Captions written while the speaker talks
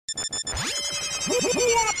This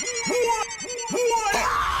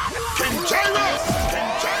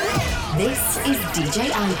is DJ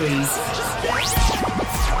Jyrus.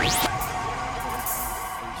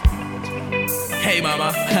 Hey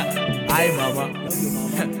mama, hi mama.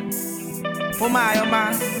 Oh my, oh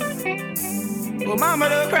my. Oh mama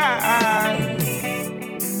don't cry.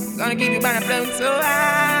 Gonna keep you by the flow so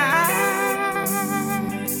high.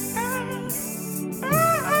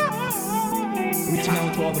 Reaching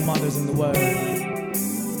out to all the mothers in the world.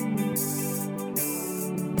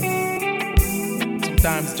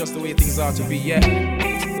 Sometimes it's just the way things are to be, yeah.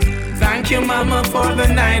 Thank you, mama, for the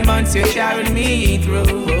 9 months you carried me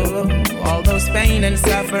through. All those pain and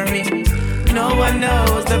suffering. No one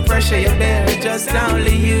knows the pressure you bear, just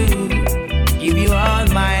only you. Give you all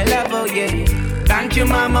my love, oh yeah. Thank you,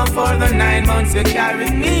 mama, for the 9 months you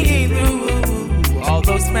carried me through. All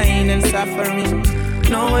those pain and suffering.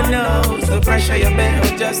 No one knows the pressure you bear,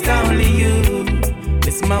 just only you.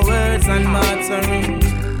 It's my words and muttering.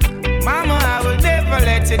 Mama, I will never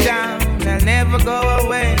let you down. I'll never go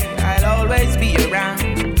away. I'll always be around.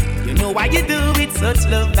 You know why you do it, such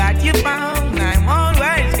love that you found. I'm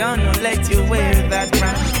always gonna let you wear that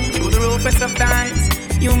crown. Through the roughest of times,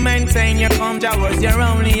 you maintain your calm towards your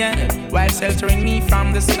only end, while sheltering me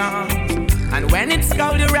from the storm. And when it's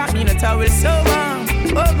cold, you wrap me in a towel so warm.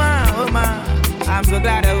 Oh my, oh my, I'm so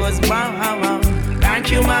glad I was born. Thank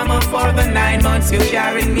you, mama, for the 9 months you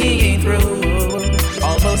carried me through.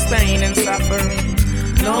 All those pain and suffering.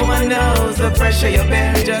 No one knows the pressure you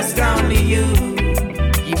bear, just only you.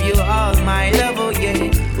 Give you all my love, oh yeah.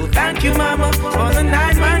 Oh, thank you, mama, for the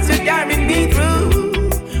 9 months you carried me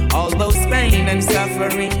through. All those pain and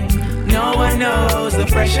suffering. No one knows the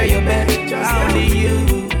pressure you bear, just only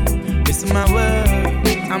you. This is my word,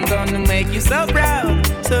 I'm gonna make you so proud.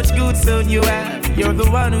 Such good son you have. You're the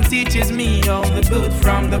one who teaches me all the good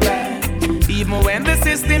from the bad. Even when the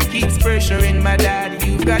system keeps pressuring my dad,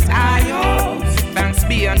 you've got high hopes. Thanks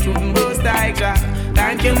be unto the most high God.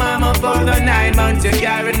 Thank you, mama, for the 9 months you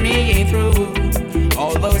carried me through.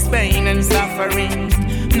 All those pain and suffering.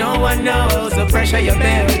 No one knows the pressure you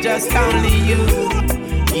bear, just only you.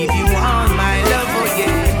 Give you all my love, oh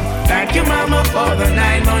yeah. Thank you, mama, for the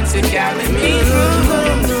 9 months you carried me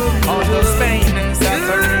through. All those pain and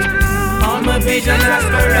suffering. All my vision and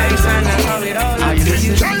aspiration, I owe it all to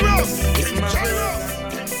you.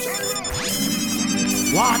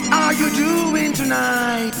 What are you doing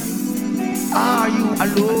tonight? Are you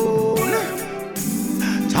alone?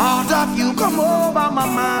 Thought of you come over my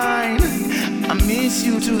mind. I miss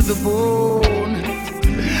you to the bone.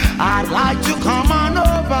 I'd like to come on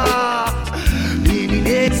over. Live in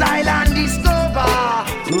exile and discover.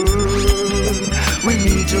 We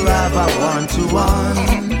need to have a one-to-one.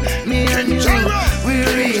 Me and you, we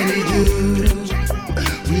really do.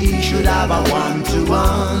 We should have a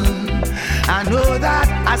one-to-one. I know that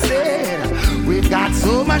I said we've got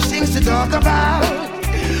so much things to talk about.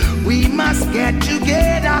 We must get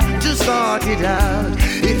together to sort it out.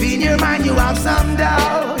 If in your mind you have some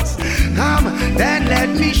doubts, come, then let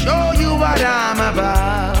me show you what I'm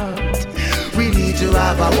about. We need to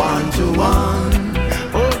have a one-to-one.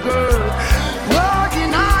 Oh girl, no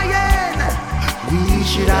denying we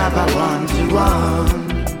should have a one-to-one.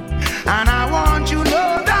 And I want you to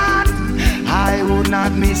know that I would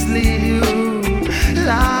not mislead you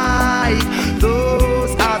like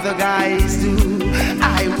those other guys do.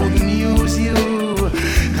 I wouldn't use you.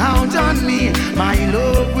 Count on me, my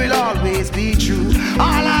love will always be true.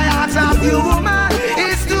 All I ask of you, woman,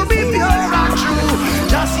 is to be pure and true.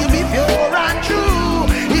 Just you be pure and true.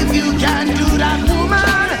 If you can do that,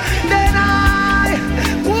 woman, then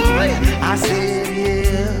I say,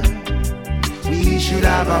 yeah, we should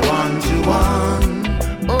have a one-to-one.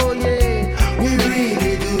 Oh yeah, we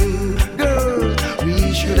really do, girl.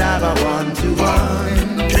 We should have a one-to-one.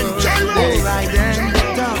 Alright then,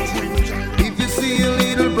 if you see a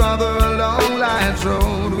little brother along life's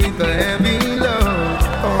road with a heavy load,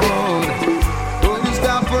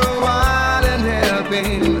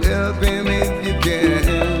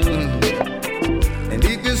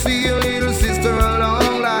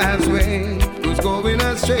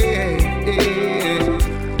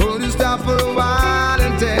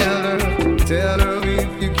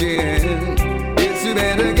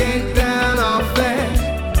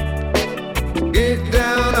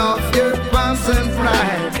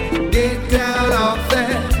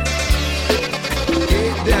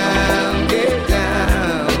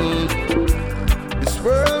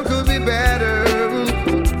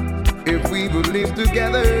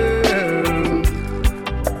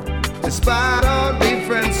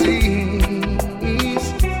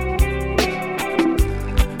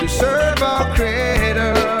 of our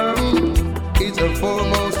Creator is of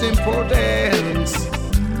foremost importance,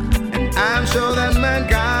 and I'm sure that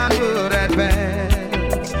mankind would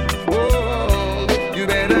advance. Oh, you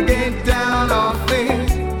better get down off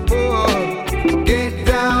it. Oh, get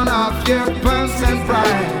down off your pumps and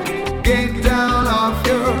pride. Get down off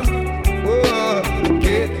your. Oh,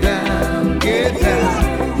 get down, get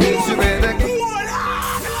down. Yes, you better get.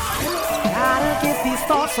 Gotta get these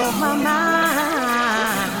thoughts off my mind.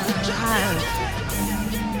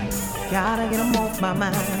 Gotta get them off my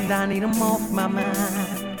mind. I need them off my mind.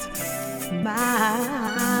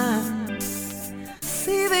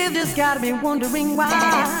 See, they've just got me wondering why.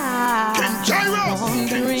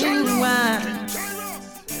 Wondering why.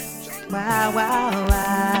 Why?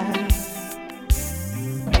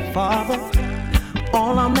 Father,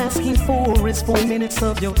 all I'm asking for is 4 minutes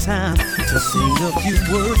of your time to sing a few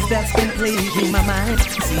words that's been plaguing my mind.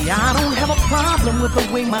 See, I don't have a problem with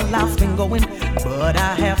the way my life's been going, but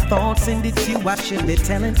I have thoughts, and it's you I should be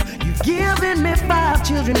telling. You've given me 5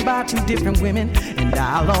 children by 2 different women, and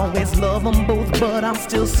I'll always love them both, but I'm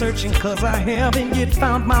still searching, cause I haven't yet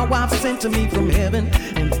found my wife sent to me from heaven.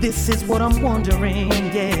 And this is what I'm wondering,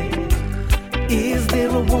 yeah. Is there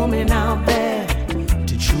a woman out there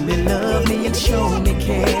to truly love me and show me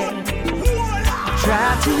care? I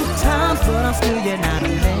tried 2 times, but I'm still yet not a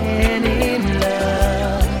man in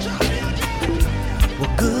love.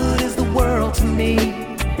 What good is the world to me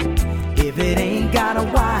if it ain't got a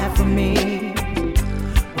wife for me?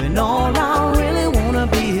 When all I really wanna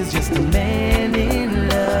be is just a man in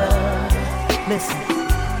love. Listen,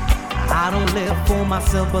 I don't live for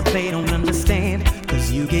myself, but they don't understand. Cause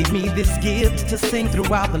you gave me this gift to sing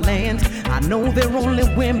throughout the land. I know they're only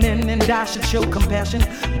women and I should show compassion,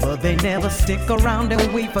 but they never stick around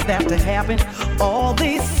and wait for that to happen. All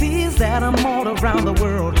they see is that I'm all around the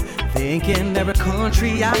world, thinking every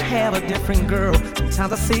country I have a different girl.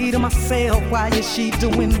 Sometimes I say to myself, why is she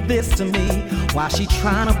doing this to me? Why she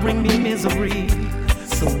trying to bring me misery?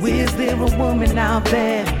 So is there a woman out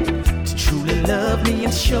there to truly love me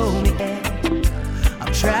and show me that?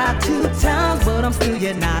 I've tried 2 times, but I'm still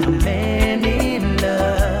yet not a man in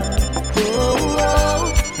love. Oh,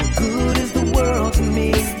 what good is the world to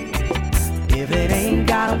me if it ain't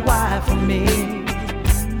got a wife for me?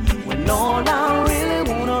 When all I really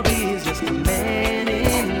wanna be is just a man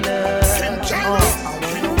in love.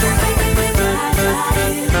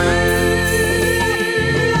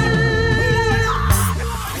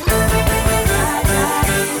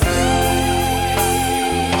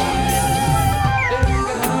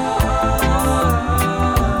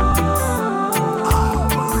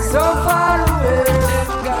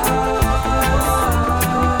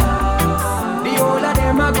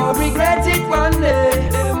 Regret it one day,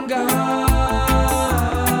 them gone.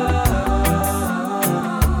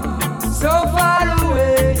 So far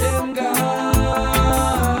away, them gone.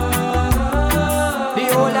 The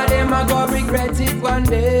whole of them are gonna regret it one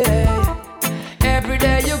day. Every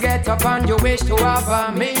day you get up and you wish to have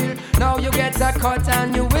a meal. Now you get a cut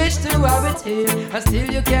and you wish to have it here, and still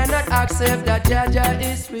you cannot accept that Jaja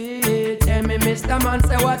is sweet. Tell me, Mr. Man,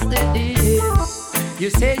 say what's the deal? You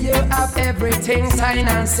say you have everything signed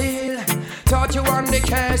and sealed. Thought you won the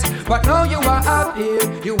case, but now you are up here.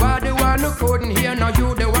 You are the one who couldn't hear, now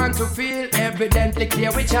you the one to feel. Evidently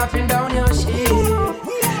clear we chopping down your shield.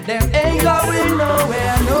 Them ain't going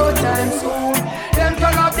nowhere no time soon. Them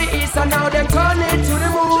turn up the east and now them turn it to the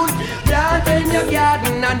moon. Plant in your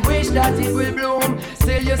garden and wish that it will bloom.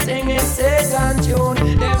 Still you singing Satan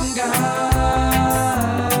tune. Them gone.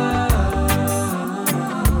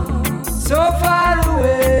 So far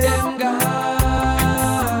away, them gone.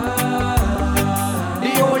 The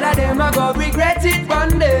whole of them are gonna regret it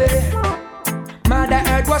one day. Mother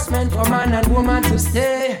Earth was meant for man and woman to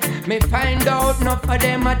stay. Me find out enough of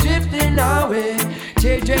them are drifting away.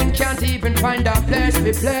 Children can't even find a place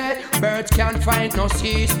to play. Birds can't find no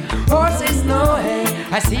seas, horses no hay.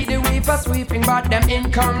 I see the weaver sweeping but them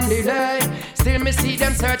income delay. Still me see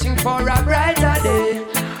them searching for a brighter day.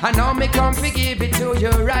 And now me come to give it to you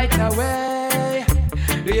right away.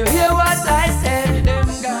 Do you hear what I said? Them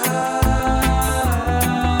gone.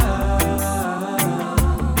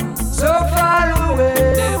 So far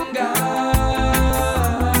away. Them gone.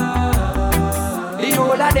 The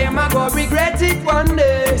whole of them are gonna regret it one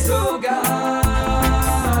day. So gone.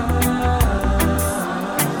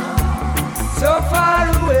 So far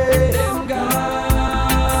away. Them gone.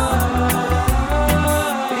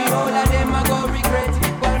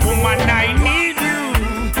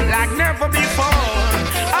 Never before,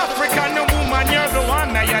 African woman, you're the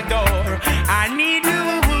one I adore.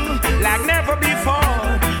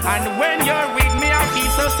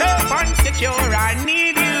 secure. I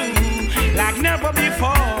need you like never before.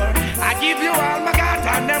 I give you all my God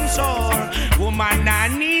and I'm sure. Woman, I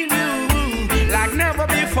need you like never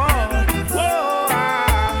before. Whoa.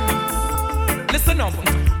 Listen up.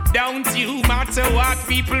 Don't you matter what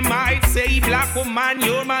people might say, black woman,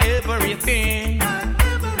 you're my everything.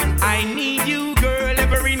 I need you, girl,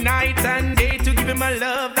 every night and day to give you my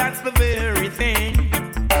love, that's the very thing.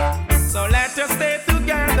 So let us stay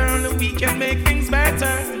together and we can make things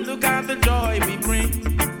better. Look at the joy we bring.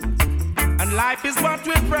 And life is what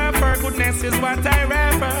we prefer, goodness is what I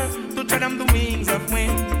refer, to tread on the wings of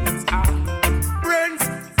winds. Friends,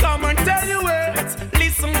 come and tell you it.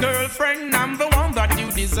 Listen, girlfriend, I'm the one that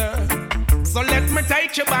you deserve. So let me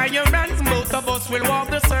take you by your hands, both of us will walk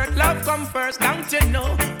the circle. Love come first, don't you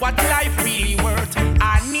know what life really worth?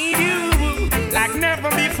 I need you like never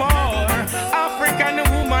before. African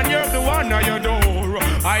woman, you're the one I adore.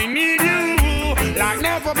 I need you like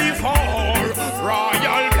never before.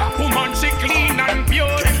 Royal black woman, she clean and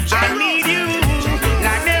pure. I need you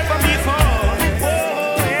like never before.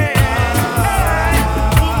 Oh yeah,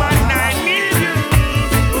 woman, I need you.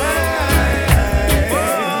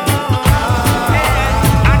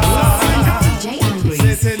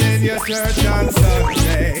 Sitting in your church on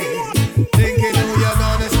Sunday, thinking who you're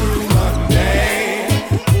gonna screw Monday,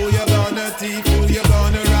 who you're gonna thief, who you're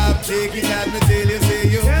gonna rob. Take it at me till you say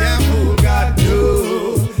you can't fool God.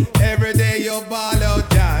 Do every day you ball out,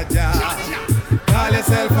 Jaja. Call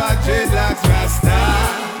yourself a dreadlocks rasta.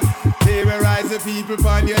 Terrorize the people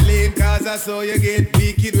on your lane, cause I saw you get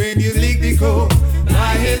wicked when you lick the code.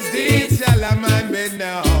 By his deeds shall a man be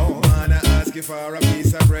known. Wanna ask you for a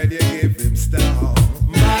piece of bread, you give him stone.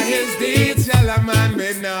 By his deeds shall a man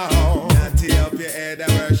be known. Not tear up your head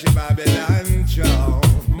and worship Babylon throne.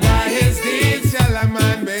 By his deeds shall a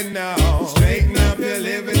man be known. Straighten up your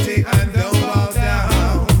liberty and don't bow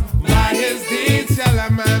down. By his deeds shall a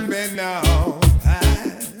man be known.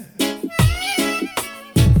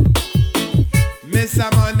 Mr.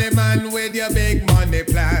 Money Man with your big money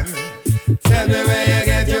plan. Tell me where you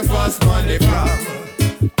get your first money from.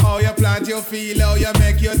 How you plant your field, how you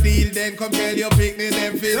make your deal. Then come tell your picnic,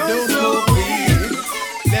 them feel don't smoke weed.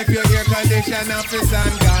 Left your air condition office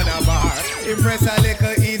and gone a bar. Impress a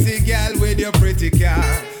little easy girl with your pretty car.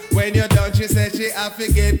 When you're done, she said she have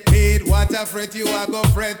to get paid. What a fret you are go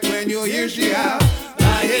fret when you hear she have.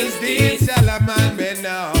 By his deeds shall a man be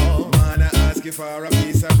known. Wanna ask you for a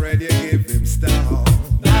piece of bread, you give him stone.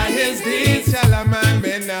 By his deeds shall a man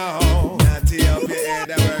be known. Not tear up your head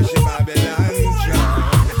and worship Babylon throne.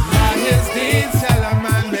 By his deeds shall a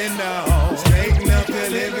man be known. Straighten up your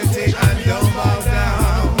liberty and don't bow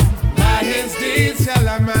down. By his deeds shall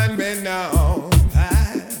a man be known.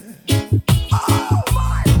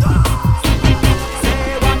 Say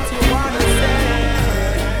what you wanna say.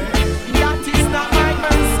 That is not my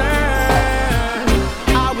concern.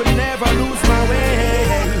 I would never lose my way.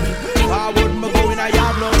 Why would me go in? I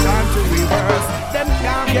have no time to reverse. Them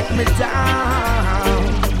can't get me down.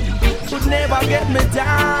 Could never get me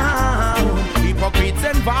down. Hypocrites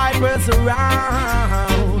and vipers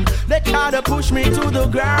around. They try to push me to the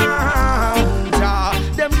ground.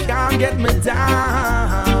 Them can't get me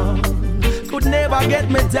down. Could never get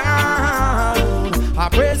me down. I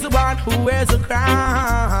praise the one who wears a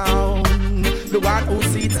crown. The one who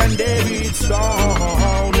sits on David's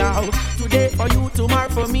throne. Now, today for you, tomorrow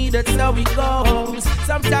for me, that's how it goes.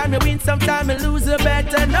 Sometime you win, sometime you lose, you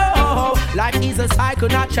better know. Life is a cycle,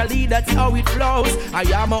 naturally, that's how it flows. I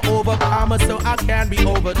am an overcomer, so I can't be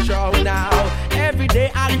overthrown now. Every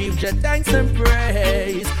day I give you thanks and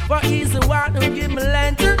praise. For he's the one who give me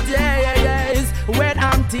land today. When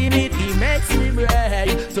I'm timid, he makes me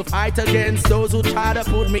brave. To fight against those who try to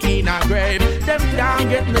put me in a grave. Them can't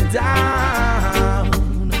get me down.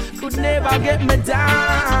 Could never get me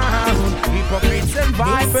down. Hypocrites and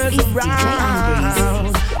vipers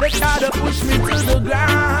around. They try to push me to the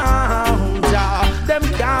ground. Them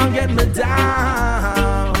can't get me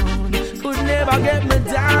down. Could never get me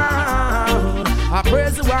down. I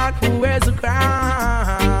praise the one who wears a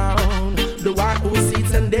crown. The one who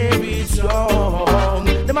sits on David's throne.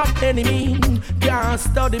 Them a enemy, can't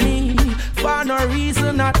study me. For no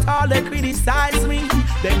reason at all they criticize me.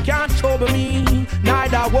 They can't trouble me,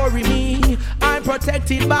 neither worry me. I'm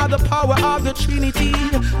protected by the power of the Trinity.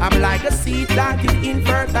 I'm like a seed planted in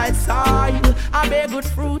fertile soil. I bear good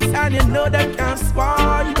fruits and you know they can't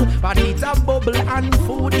spoil. But it's a bubble and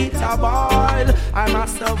food it's a boil. I'm a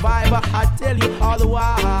survivor, I tell you all the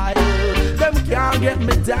while. Them can't get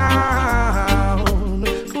me down.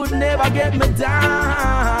 Could never get me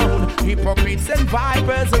down. Hypocrites and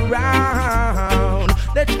vipers around.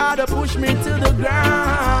 They try to push me to the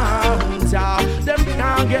ground.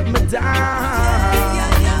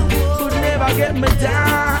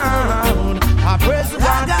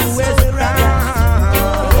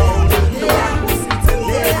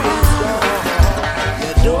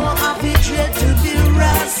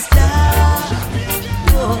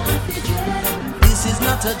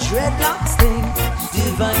 not a dreadlocks thing,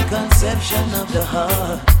 divine conception of the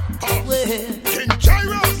heart. Well,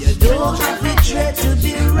 Jyrus. you don't have to dread to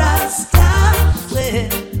be Rasta. Well,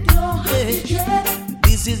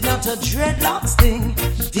 this is not a dreadlocks thing,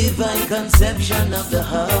 divine conception of the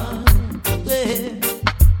heart. Well,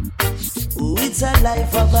 it's a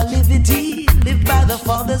life of a liberty, lived by the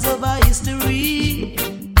fathers of our history.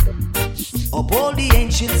 Uphold the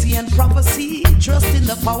anciency and prophecy, trust in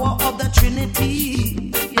the power of the Trinity.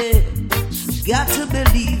 Yeah, got to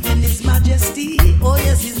believe in His majesty. Oh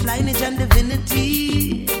yes, His lineage and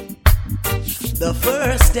divinity. The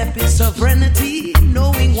first step is sovereignty,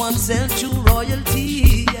 knowing oneself true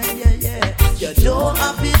royalty. Yeah, yeah, yeah. You don't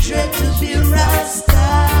have to dread to be Rasta.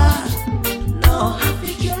 No,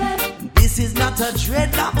 this is not a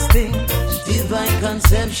dreadlocks thing, divine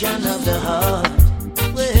conception of the heart.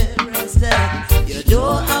 Well, Rasta, you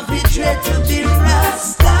don't have to dread to be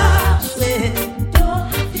Rasta. Well,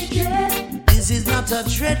 this is not a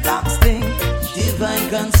dreadlocks thing, divine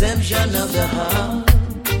conception of the heart.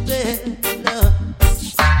 Well, no.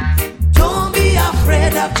 Don't be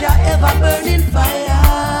afraid of your ever burning fire.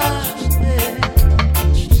 Well,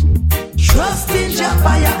 trust in your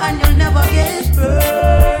fire and you'll never get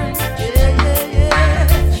burned.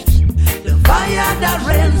 Fire that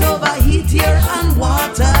rains over heat, air and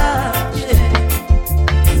water.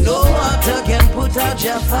 Yeah. No water can put out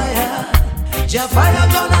your fire. Your fire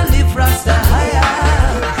gonna lift Rasta higher.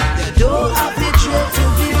 You don't have to dread to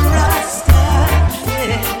be Rasta.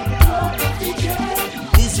 Yeah.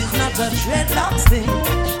 This is not a dreadlocks thing,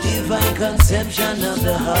 divine conception of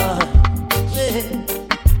the heart. Yeah.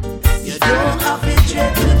 You don't have to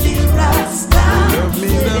dread to be Rasta. Love me,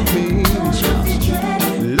 love me.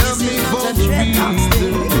 Love me for the reason.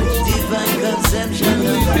 Divine conception of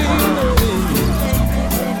the heart.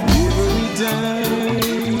 Every time,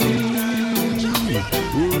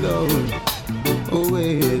 oh Lord, oh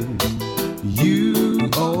well, you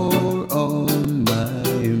are on my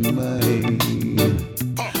mind.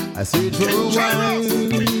 I search for a while,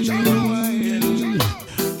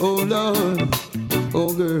 oh Lord,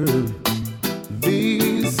 oh girl.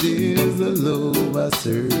 This is the love I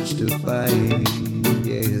search to find.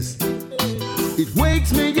 Yes, it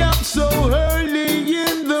wakes me up so early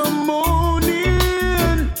in the morning.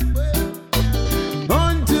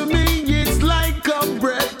 Unto me, it's like a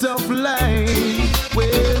breath of life.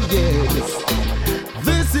 Well, yes,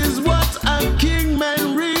 this is what a king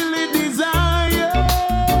man really desire: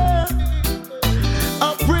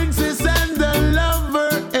 a princess and a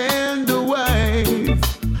lover and a wife.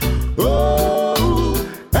 Oh,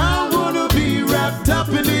 I wanna be wrapped up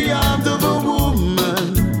in the arms of a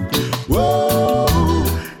woman. Whoa,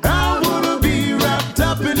 I wanna be wrapped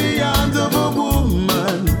up in the arms of a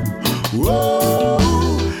woman. Whoa,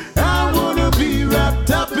 I wanna be wrapped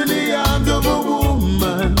up in the arms of a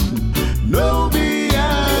woman. No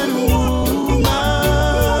beyond woman.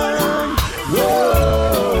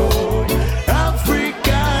 Whoa,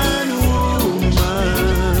 African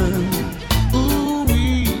woman. Ooh,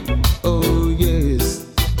 oh yes.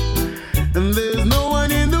 And there's no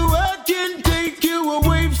one in the world can take you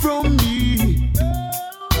away from me.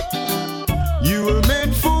 You were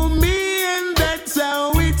meant for me, and that's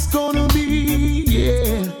how it's gonna be.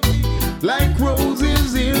 Yeah, like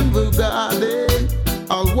roses in the garden,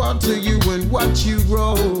 I'll water you and watch you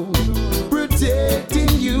grow,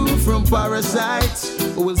 protecting you from parasites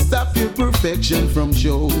who will stop your perfection from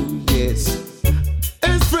show. Yes,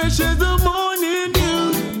 as fresh as the morning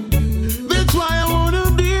dew. That's why I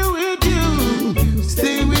wanna be with you.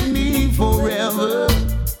 Stay with me forever.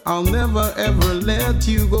 I'll never ever let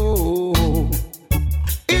you go.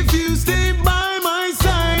 If you stay by my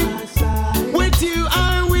side, with you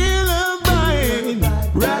I will abide.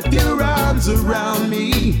 Wrap your arms around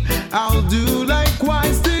me, I'll do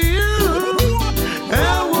likewise to you.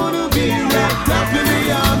 I wanna be wrapped up in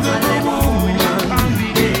the arms of a woman.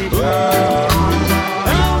 Oh,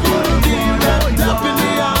 I wanna be wrapped up in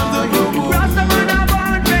the arms of a woman.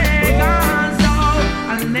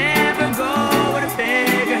 I'll never go where the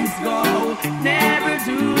pagans go. Never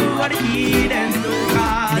do what the heathens do.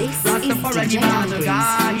 This is Rastafari DJ give us the Jyrus.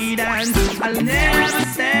 guidance. I'll never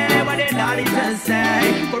say what they daddy just say.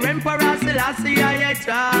 For Emperor Selassie I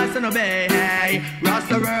trust and obey.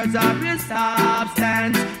 Rasta words of your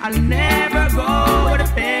substance. I'll never go where the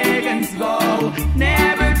pagans go.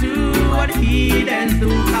 Never do what the heathens do.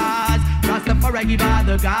 Cause Rastafari give us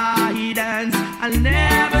the guidance. I'll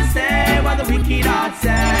never say what the wicked heart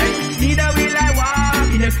say. Neither will I walk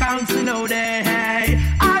in the council no day.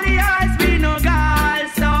 All the eyes be no God.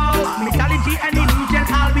 So mythology and illusion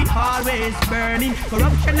I'll be always place burning.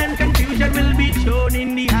 Corruption and confusion will be shown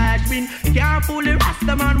in the ash bin. Can't fool the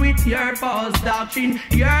Rasta man with your false doctrine,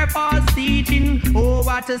 your false teaching. Oh,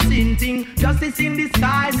 what a sin thing. Justice in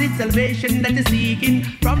disguise, it's salvation that is seeking.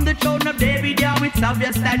 From the throne of David, yeah, it's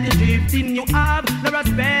obvious that you're drifting. You have no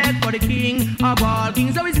respect for the King of all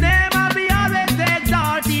kings, so his name I'll be always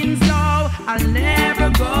exalting. So I'll never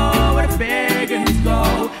go where the pagans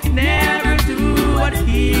go, never do what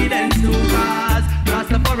heathens do, cause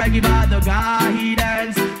Rastafari give out the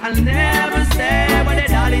guidance. I'll never say what the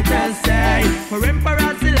Dalits say, for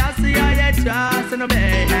Emperor Selassie I trust and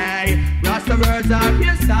obey. Rasta words are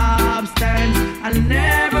pure substance. I'll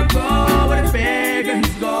never go where the pagans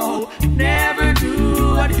go, never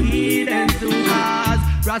do what heathens do, cause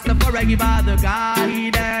Rastafari give out the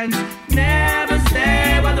guidance. Never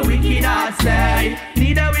say what the wicked are say,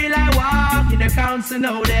 neither will I walk in the council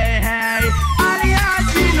no day. Alias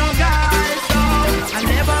we no guys, so I'll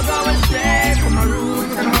never go astray from my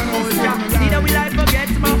roots and my culture. Neither will I forget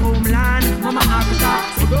my homeland, Mama Africa.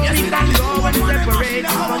 So go we can go and separate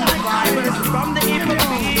from the virus, from the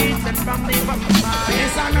hypocrites and from the hypocrites.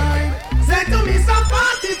 Yes, I know. Say to me some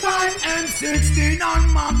 45 and 16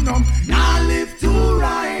 on Magnum. Now live to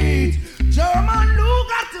right. German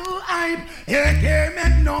Luger to hype. AK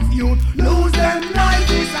make no youth lose them life.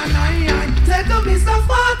 This and I. Say to me some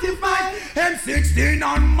 45 and 16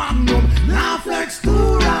 on Magnum. Now flex to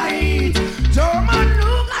right. German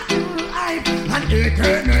Luger to hype. And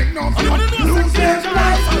AK make no youth lose them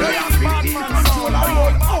life. They are 15 control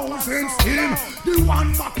of 1,000 steam. The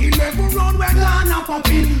one back 11 round when Ghana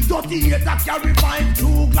popping. 38 that carry 5, 2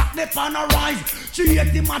 Glock left on a rise.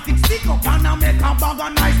 380matic stick up and I make a bag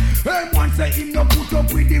of nice. M1 say him no put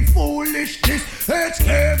up with the foolishness.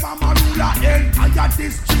 HK Mama Rula entire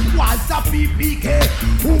district was a PPK.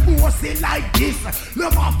 Who go say like this?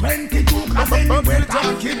 Love a 22 cause anyway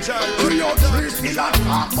talking. 303 still a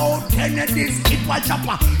talk about Kennedy's. It was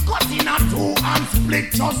chopper cut in a 2 and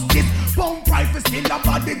split justice. Bomb rifle still a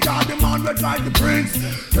bodyguard. The man will drive the prince.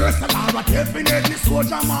 First of all, definitely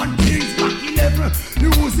soldier man things. Back 11, the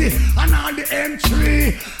Uzi and all the M3.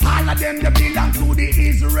 All of them they belong to the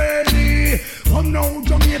Israeli. Come now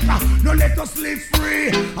Jamaica, no let us live free.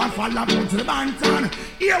 And fall up to the Bantan.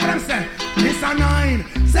 Hear what I'm saying? This a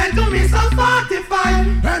 9, send to me some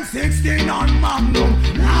 45 and 16 on Magnum.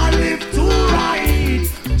 Now live to right.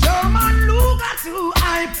 German Luger to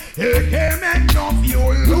hype. AK make no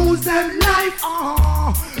you lose them life.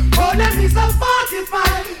 Oh, let me some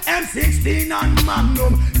 45 and 16 on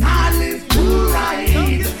Magnum. Now live to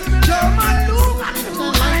right. German Luger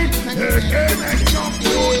to hype. AK make no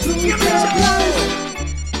you give me a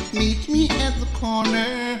life. Meet me at the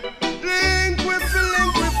corner. Link with the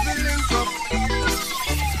link up.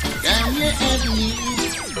 Down your avenue.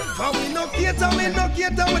 For we no cater with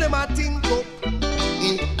them a think up.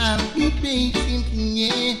 And I'll be patient,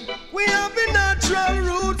 yeah. We have the natural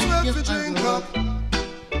roots where we drink up.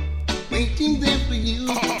 Waiting there for you.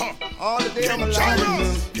 All the day I'm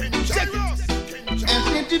alive. Check it. I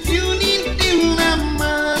said to tune in till the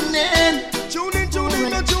morning. Tune in till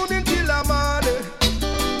the morning.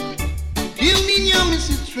 Tune in your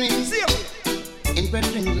Mrs. Train. See you. And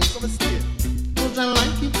brethren, Come and stay. cause I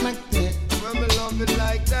like it like that. Well, me love it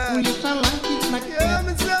like Oh, that. yes, I like it like Yeah, that.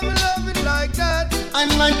 me say me love it like that. I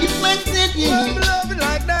like it like that, Yeah, me yeah. love it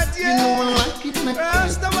like that, You know I yeah. like it like that.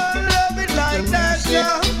 Rastaman love it like that,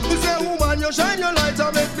 yeah. Me say, woman, you shine your light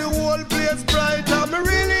and make the whole place brighter. Me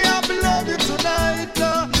really happy love you tonight.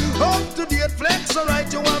 Up to date flex,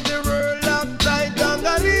 alright, you have the world uptight. And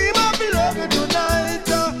I leave happy love you tonight.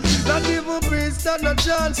 Not even breeze, stand a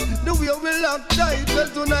chance. The way we lock tight. Well,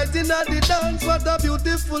 tonight in the dance, what a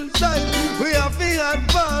beautiful sight. We have to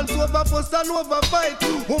advance, over post and over fight.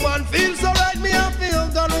 Woman feels so right, me have to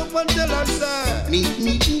hug her up until her side. Meet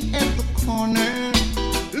me at the corner.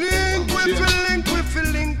 Link with the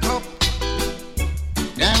link up.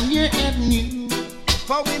 Down your avenue.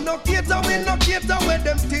 For we no cater where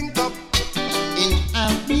them think up. And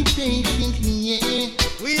I'll be patient, yeah.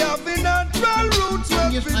 We have the natural roots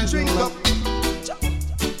where Yes, we I drink will. up.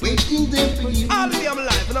 Waiting there for you. All the I'm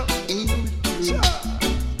alive, you know.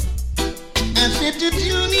 I said to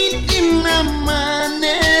tune in till the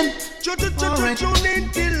morning. Alright. Tune in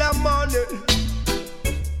till the morning.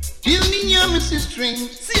 Tune in your Mrs. Train.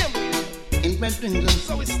 See me, And brethren,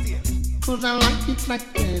 so we stay. cause I like it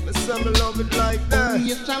like that. Me say me love it like Oh, that.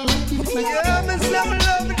 yes, I like it like Yeah, that. me say me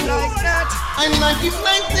love it like that. I like it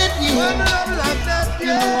like that, Yeah, me yeah. love it like that, You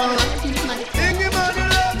know I yeah. like it like that. Anybody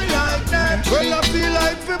love it like that? Well, I feel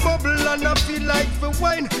like for bubble and I feel like for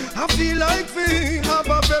wine. I feel like for have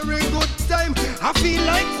a very good time. I feel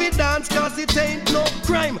like for dance cause it ain't no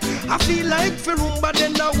crime. I feel like film, but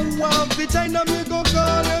then I who want vagina, me go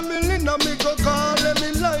call Emilina, me go call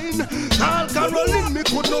Emiline. Call Caroline, me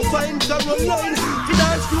could not find Caroline. To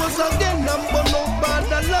dance close again, I'm gonna bad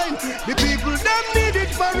the line. The people them need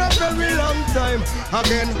it for a very long time.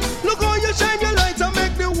 Again, look how you shine your lights and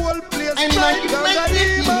make the whole place bright. Cause I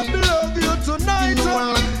even love you tonight.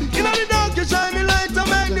 In the dark you shine the light and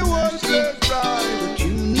make the whole place bright.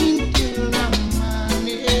 You need till I'm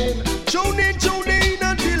money. Tune in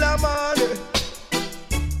until I'm money.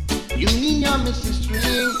 You need your Mrs. String.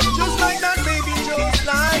 Just like that, baby, just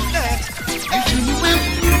like that. You will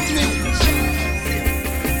put me.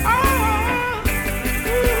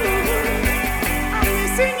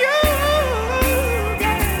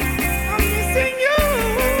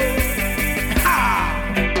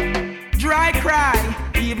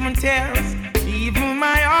 Even tears, even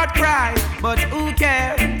my heart cries, but who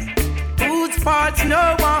cares? Whose fault's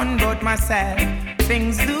no one but myself.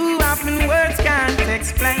 Things do happen, words can't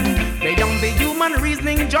explain. They don't be human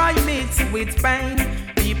reasoning, joy mixed with pain.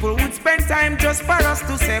 People would spend time just for us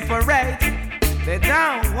to separate. They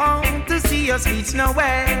don't want to see us reach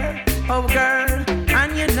nowhere. Oh girl,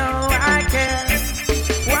 and you know I care.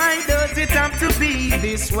 Why does it have to be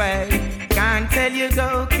this way? Can't tell you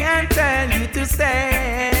go, can't tell you to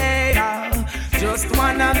stay. Oh, just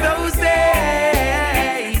one of those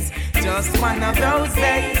days. Just one of those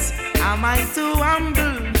days. Am I too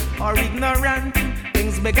humble or ignorant?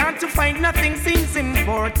 Things began to find nothing seems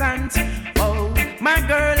important. Oh, my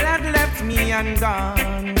girl had left me and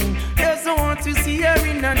gone. Doesn't want to see her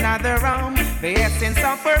in another room. The essence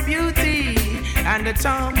of her beauty and the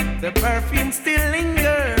charm, the perfume still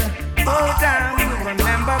linger. Oh damn, you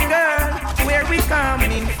remember girl, where we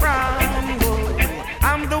coming from. Oh,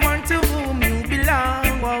 I'm the one to whom you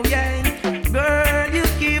belong. Oh yeah, girl, you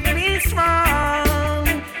keep me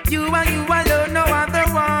strong. You and you alone, no other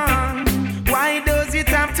one. Why does it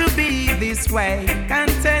have to be this way?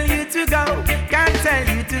 Can't tell you to go, can't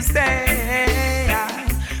tell you to stay.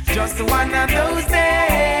 Just one of those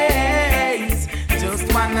days.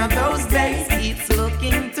 Just one of those days. It's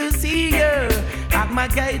looking to see you at my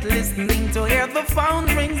gate, listening to hear the phone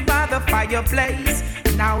rings by the fireplace.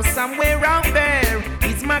 Now somewhere out there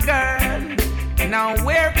is my girl. Now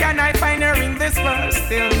where can I find her in this world?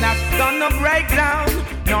 Still not gonna break down,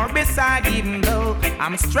 nor beside, even though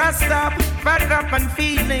I'm stressed up, fed up and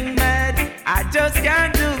feeling mad. I just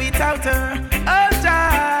can't do without her. Oh,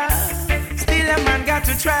 just still a man got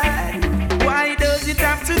to try. Why does it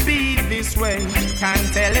have to be this way?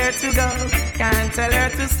 Can't tell her to go, can't tell her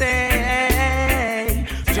to stay.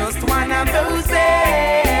 Just one of those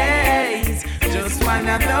days. Just one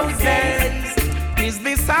of those days. Is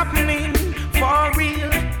this happening for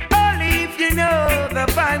real? Only if you know the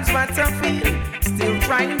vibes what I feel. Still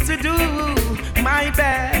trying to do my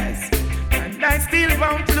best, and I still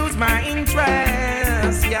won't lose my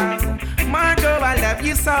interest. Yeah, Margot, I love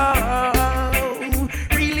you so.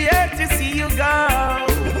 Really hurt to see you go.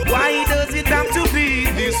 Why does it have to be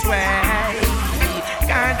this way?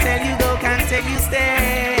 Can't tell you go, can't tell you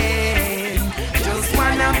stay. Just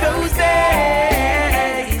one of those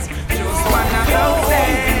days. Just one of those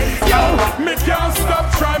days. Yo, me can't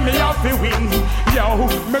stop trying, me have to win. Yo,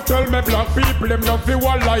 me tell me black people them not fi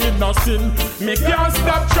walla in no sin. Me can't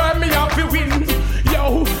stop trying, me have to win.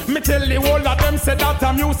 Yo, me tell the whole of them say that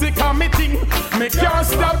a music a me thing. Me can't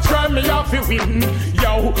stop trying, me have to win.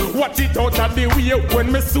 Yo, watch it out of the way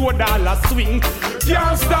when me so dollar swing.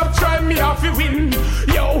 Can't stop trying, me have to win.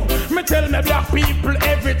 Yo, me tell me black people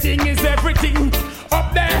everything is everything.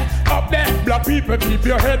 Up there, black people keep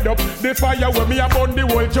your head up. The fire when me upon the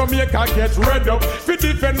whole Jamaica get red up. Fi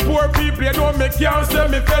defend poor people, you know me can't say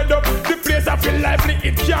me fed up. The place I feel lively,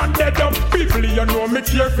 it can't dead up. People, you know me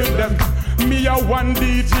care for them. Me a one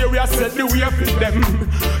DJ, we a set the way for them.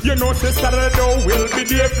 You know say Saturday will be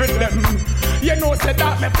there for them. You know say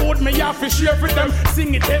that me food me have to share for them.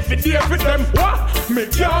 Sing it every day for them. What? Me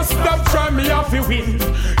can't stop trying, me have to win.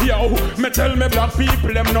 Yo, me tell me black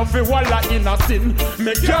people them no fi walla in a sin.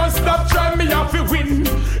 Me can't stop trying, me have to win.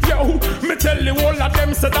 Yo, me tell the whole of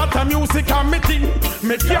them say that a music a me thing.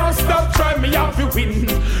 Me can't stop trying, me have to win.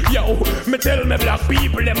 Yo, me tell me black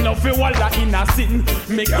people them no fi walla in a sin.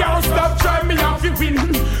 Me can't stop trying, me have to win.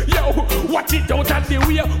 Yo, watch it out of the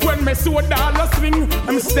way when me so dollar swing.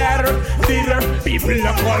 I'm starter, dealer, people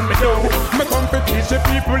a call me dough. Me competition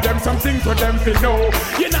people them something to them fi know.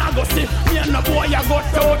 You nah go see me and a boy I go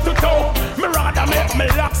toe to toe. Me rather make me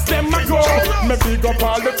locks them a go. Me big up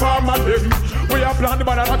all the farmer them. We a plant the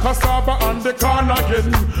banana cassava and the corn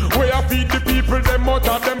again. We a feed the people them out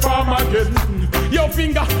of them farm again. Yo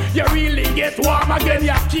finger, you really get warm again.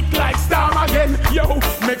 You kick like storm again. Yo,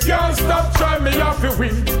 me can't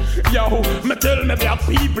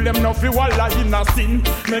people them no fi walla in a sin.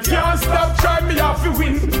 Me can't stop try me have to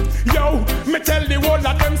win. Yo, me tell the whole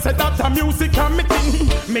of them say that a music and me thing.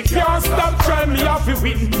 Me can't stop try me have to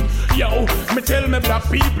win. Yo, me tell me black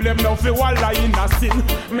people them no fi walla in a sin.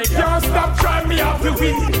 Me can't stop try me have to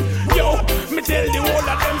win. Yo, me tell the whole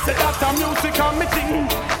of them say that a music and me thing.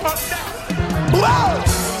 Wow!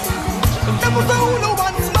 Never know no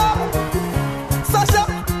one's more. Sasha,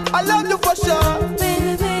 I love you for sure.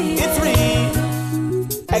 It's real.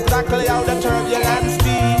 Exactly how the turbulence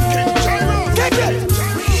be. Kick it!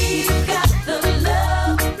 We've got the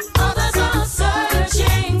love others are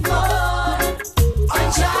searching for. And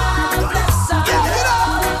God bless our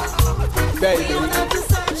love. We don't have to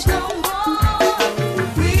search no more.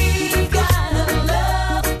 We got a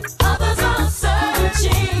love others are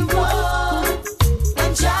searching for.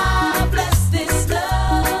 And God bless this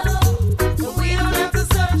love. We don't have to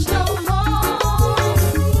search no more.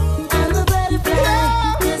 I'm a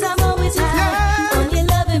butterfly, 'cause I'm always high. On your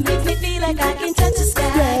love it makes me feel like I can touch the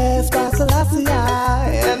sky. Yes, Pastor Lassie,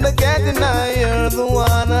 and I can't deny you're the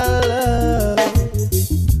one I love.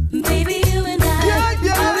 Baby, you and I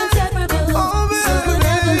are inseparable. Oh, So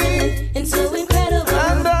benevolent and so incredible.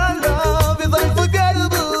 And our love is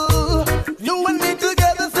unforgettable. You and me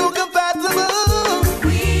together so compatible.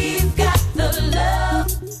 We've got the love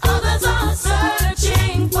others are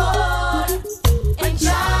searching for. And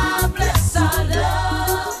God bless our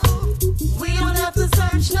love. We don't have to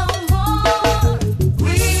search no more.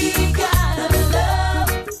 We've got a love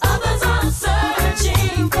others are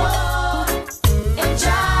searching for. And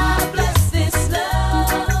God bless this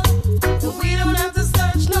love. We don't have to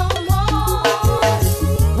search no more.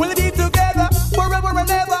 We'll be together forever and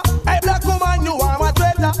ever. Hey, black woman, you are my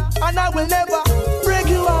treasure, and I will never break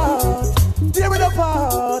you out, tear it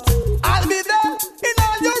apart. I'll be there in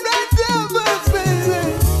all your endeavors, baby.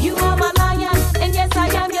 You are my lion, and yes, I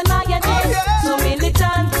am your lioness. yeah. So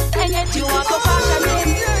militant, and yet you are so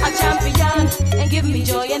passionate. A champion, and give me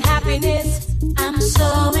joy and happiness. I'm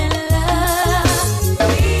so in love.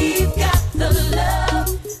 We've got the love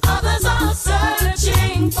others are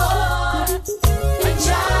searching for. And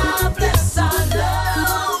God bless our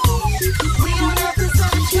love. We don't have to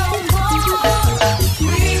search no more.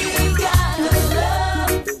 We've got the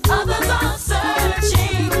love others are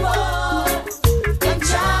searching for. And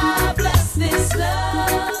God bless this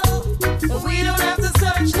love. We don't have to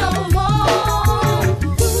search no more.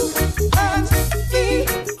 And he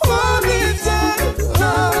won't return.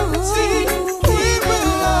 See, we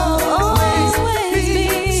will always be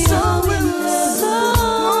so in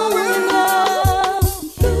love.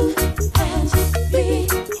 And we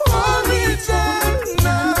Won't return.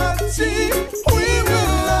 See, we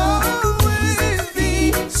will always be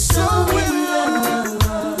so in love.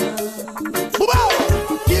 Wow!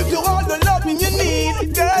 Give you all the loving you need,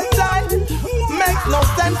 girl. Time makes no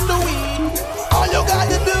sense to weed. All you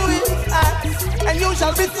gotta do is ask, and you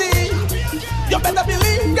shall be seen. You better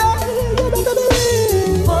believe, girl. You better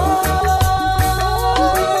believe.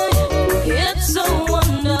 boy, it's so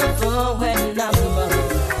wonderful when I'm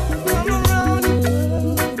around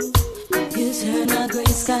you. You turn our gray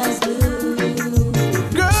skies blue.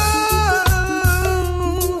 Girl,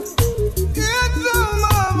 it's so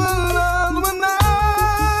marvelous when I'm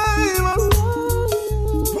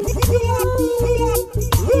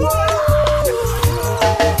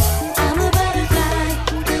I'm a butterfly,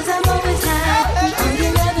 'cause I'm always high. On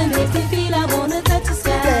your love it makes me feel I wanna touch the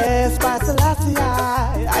sky. Yes, Pastor Lassie,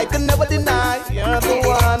 I can never deny you're the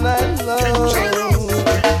one I love.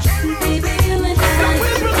 Baby, you and I are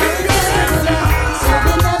so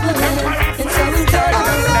benevolent and so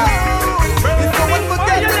incredible. It's so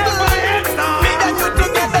unforgettable. Me and you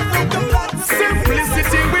together so compatible.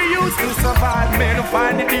 Simplicity we used to survive. Men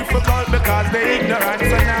find it difficult because they ignorant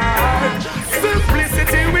tonight.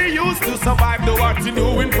 Simplicity we used to survive. Do what you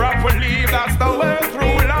doing properly. That's the way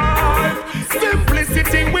through life.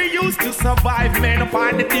 Simplicity we used to survive. Men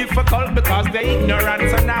find it difficult because they ignorant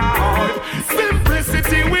tonight.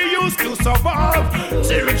 Simplicity we used to survive.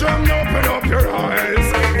 Children, open up your eyes.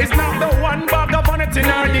 It's not the one bag of vanity in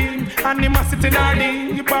our ding, animosity in our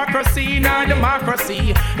ding, hypocrisy in our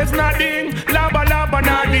democracy. It's nothing, laba laba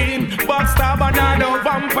nothing, backstab another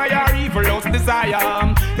vampire, evil lost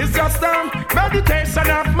desire. It's just meditation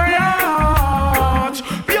of my heart,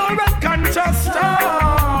 pure and conscious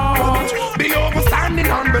thought. Be overstanding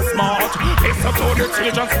and be smart. Listen to the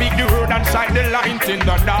children speak the word and shine the light in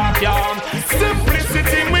the dark yard.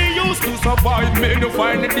 Simplicity we used to survive. Men who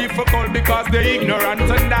find it difficult because they ignorant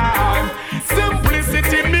and die.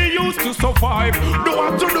 Simplicity me used to survive. Do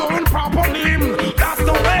what you doing properly. That's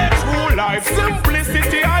the way through life.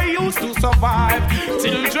 Simplicity I used to survive.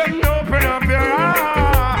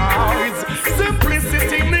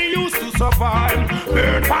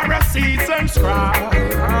 scrap.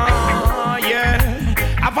 Yeah.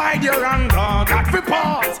 Avoid your anger, God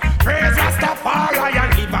report. Praise Rastafari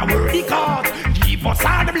and live a worthy cause. Give us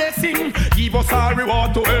all the blessing, give us all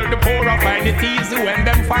reward to help the poor and find it easy when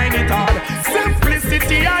them find it hard.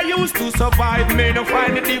 Simplicity I used to survive, may not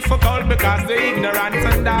find it difficult because the ignorance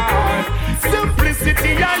and dark.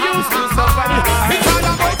 Simplicity I used to survive. It's all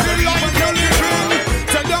about the life you're living.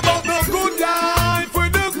 Tell you about the good life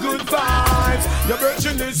with the good vibes. Your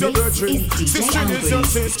virgin is your virgin, sister is your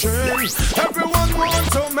sister. Everyone wants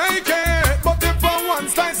to make it, but if for one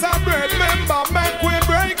slice of bread, remember, make we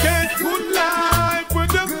break it. Good life with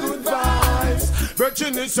the good vibes.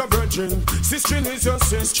 Virgin is your virgin, sister is your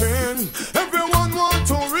sister. Everyone wants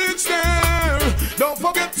to reach there. Don't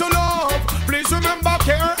forget to love. Please remember,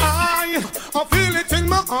 care I feel it in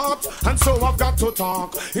my heart, and so I've got to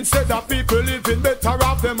talk. Instead of people living better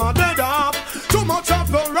off, them are dead off. Too much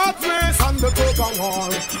of the rat race and the total war.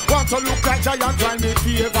 Want to look like giant, try me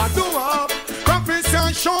favor, do up. Prophets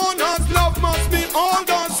and shown us love must be all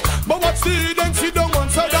us. But what's the evidence? Don't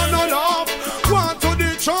want to do no love. Want to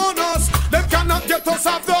dethrone us. They cannot get us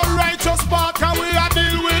off the righteous path, and we are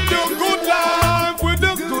deal with the good life, with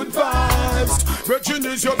the good vibes. Virgin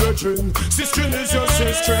is your virgin, sister is your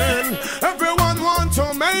sister. Everyone want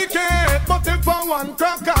to make it, but if I want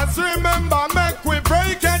crackers, remember, make we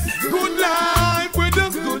break it. Good life with the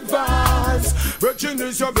good vibes. Virgin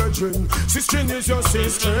is your virgin, sister is your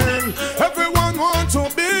sister. Everyone want to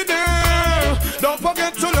be there. Don't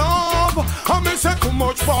forget to love. I may say too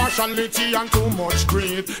much partiality and too much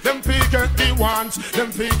greed. Them forget the wants,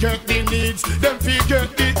 them forget the needs, them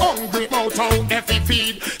forget the hungry mouth out they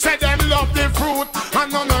feed. Say them love the fruit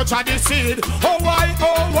and no nurture the seed. Oh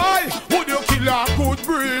why would you kill a good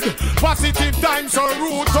breed? Positive times are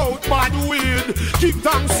root out bad weed. Keep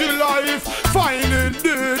thanks to life, find it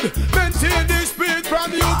dead. Maintain the speed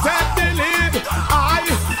from you, take the lead.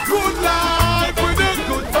 Good life with a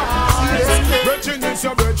good vibes. Virgin is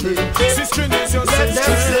your virgin, sister is your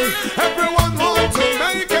sister. Everyone wants to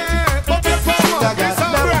make it, but if I want this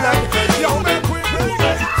bread, yo, make we break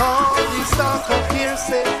it. All these talk of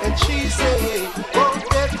hearsay and she say, won't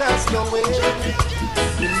get us nowhere.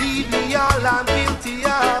 Believe me, all I'm guilty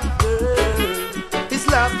of, girl, is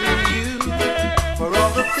loving you. For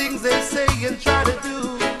all the things they say and try to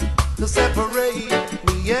do to separate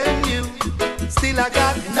me and you, still I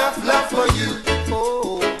got enough love for you.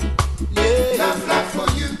 Oh, yeah. Enough love for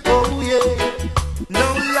you. Oh, yeah.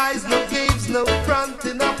 No lies, no games, no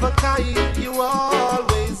fronting of a kind. You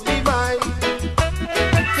always be mine.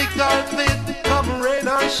 Thick or thin, come rain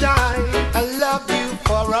or shine, I love you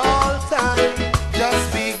for all time.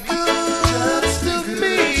 Just be good to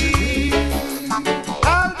me.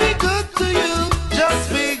 I'll be good to you. Just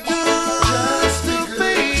be good to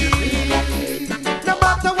me. No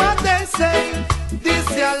matter what they say, this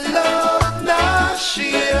your love not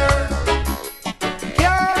share.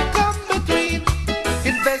 Can't come between.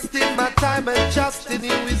 Investing my time and trust in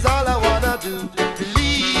you is all I wanna do.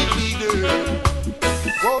 Believe me, girl.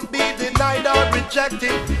 Won't be denied or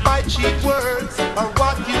rejected by cheap words or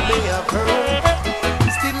what you may have heard.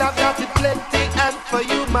 Still I've got it plenty, and for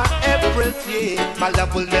you my empress, yeah. My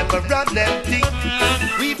love will never run empty.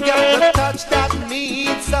 We've got the touch that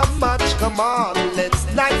means so much. Come on, let's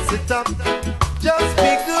nice it up. Just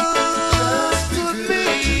be good to me.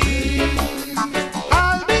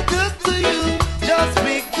 I'll be good to you. Just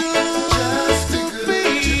be good to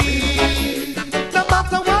me. No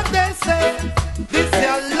matter what they say, this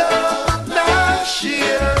your love not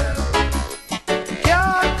share.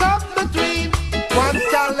 Can't come between one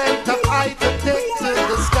talent of I to take to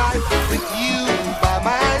the sky with you by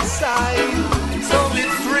my side. So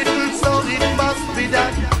it's written, so it must be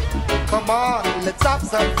done. Come on, let's have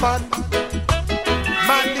some fun.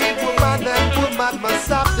 Man need woman and woman must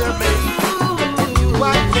have their mate. And you I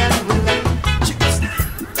can relate.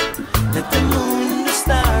 Let the moon, the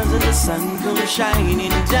stars, and the sun come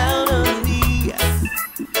shining down on me.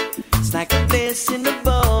 It's like a blessing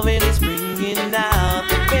above, and it's bringing out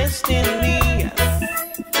the best in me.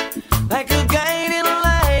 Like a guiding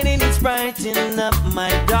light, and it's brightening up my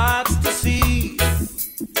darks to see.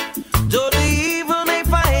 Though the evil they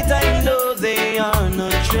fight, I know they are no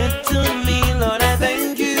threat to me. Lord, I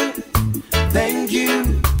thank you, thank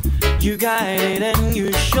you. You guide and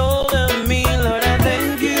you shoulder me. Lord, I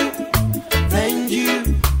thank you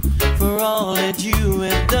for all that you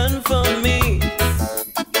have done for me.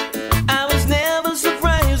 I was never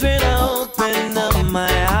surprised when I opened up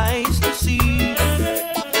my eyes to see.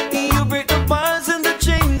 You break the bars and the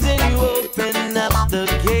chains and you open up the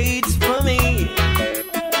gates for me.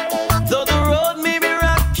 Though the road may be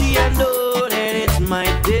rocky, I know that it's my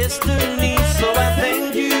destiny.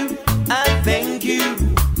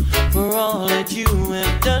 that you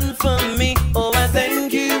have done for me. Oh, I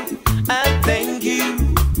thank you, I thank you.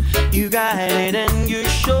 You guided and you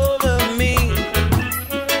shoulder me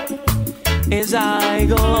as I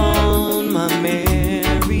go on my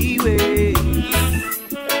merry way.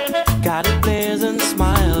 Got a pleasant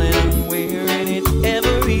smile and I'm wearing it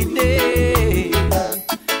every day.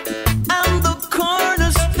 I'm the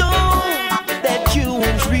cornerstone that you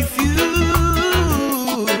once refused,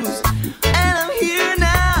 and I'm here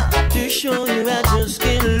now to show you I just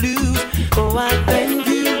can't lose. Oh, I thank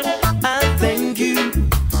you, I thank you.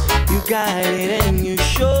 You guided and you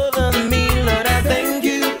shoulder me, Lord. I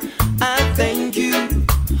thank you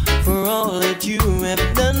for all that you have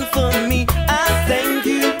done for me. I thank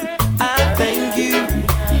you, I thank you.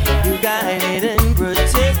 You guided and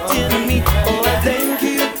protected me. Oh, I thank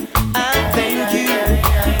you, I thank you.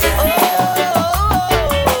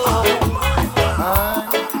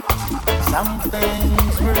 Some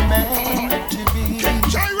things were meant to be,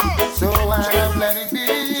 so I've let it be,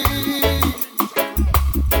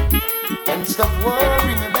 and stop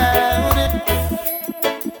worrying about it.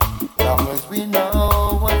 Long as we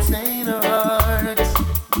know what's in our hearts,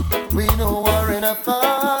 we know we're in a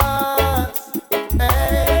thoughts.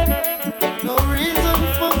 Hey, no reason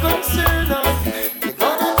for concern. We're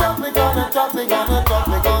gonna talk, we're gonna talk, we're gonna talk,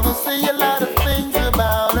 we're gonna say a lot of things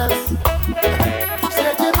about us.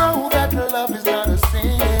 Said you know that love is not a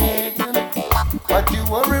sin, but you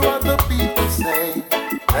worry what the people say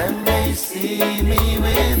when they see me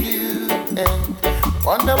with you, and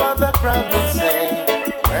wonder what the crowd will say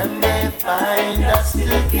when they find us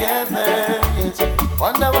together. Yes.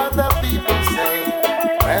 Wonder what the people say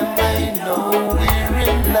when they know we're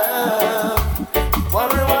in love.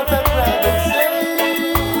 Wonder what the crowd will say.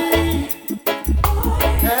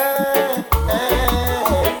 Hey, hey,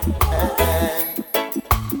 hey.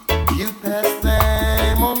 You pass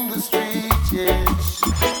them on the street, yes,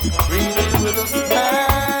 greet you with a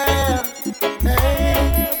smile. Hey,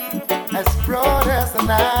 as broad as the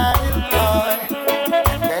night, boy.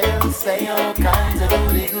 They'll say all kinds of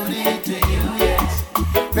goody to you, yes.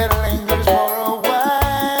 That lingers for a while.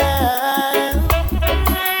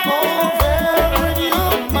 Over in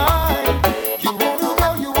your mind, you wanna go,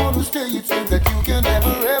 you wanna stay. It seems that you can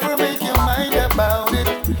never ever make your mind about it.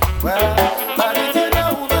 Well, but if you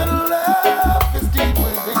know that love is deep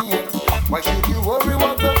within, why should you worry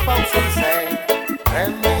what the folks will say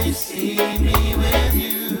when they see me with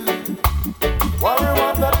you? Worry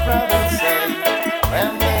what the crowd will say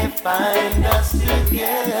when they find us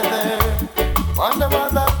together. Wonder what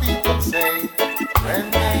the people say when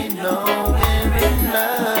they know we're in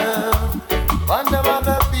love. Wonder what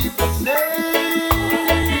the people say.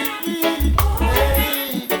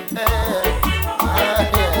 Hey,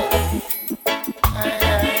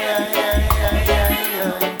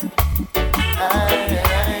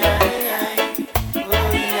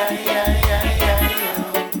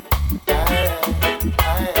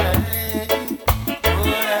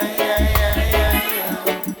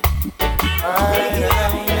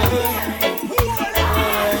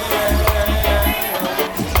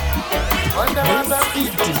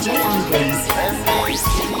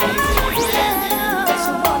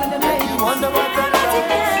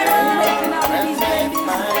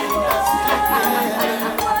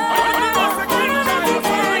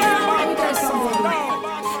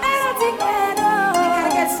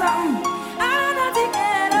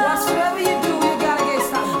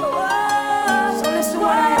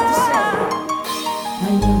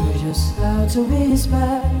 To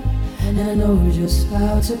whisper, and I know just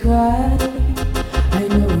how to cry. I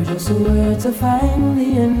know just where to find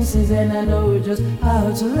the answers, and I know just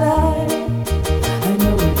how to lie. I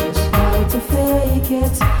know just how to fake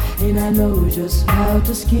it, and I know just how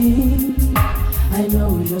to scheme. I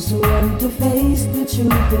know just when to face the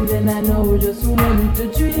truth, and then I know just when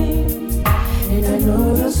to dream. And I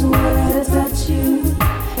know just where to touch you,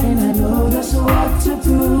 and I know just what to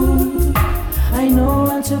prove. I know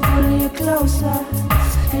when to pull you closer,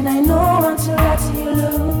 and I know when to let you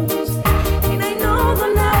loose. And I know the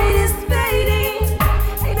night is fading,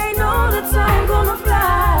 and I know the time gonna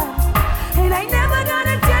fly. And I never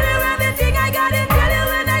gonna tell you everything I gotta tell you,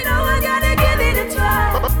 and I know I gotta give it a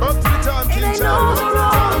try. And I know the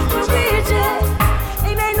road to reach it,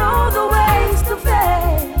 and I know the ways to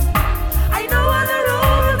fail. I know all the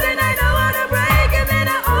rules, and I know how to break, and then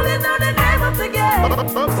I only know the name of the game.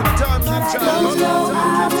 I don't know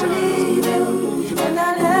how to leave you, and I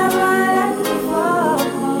never let you fall.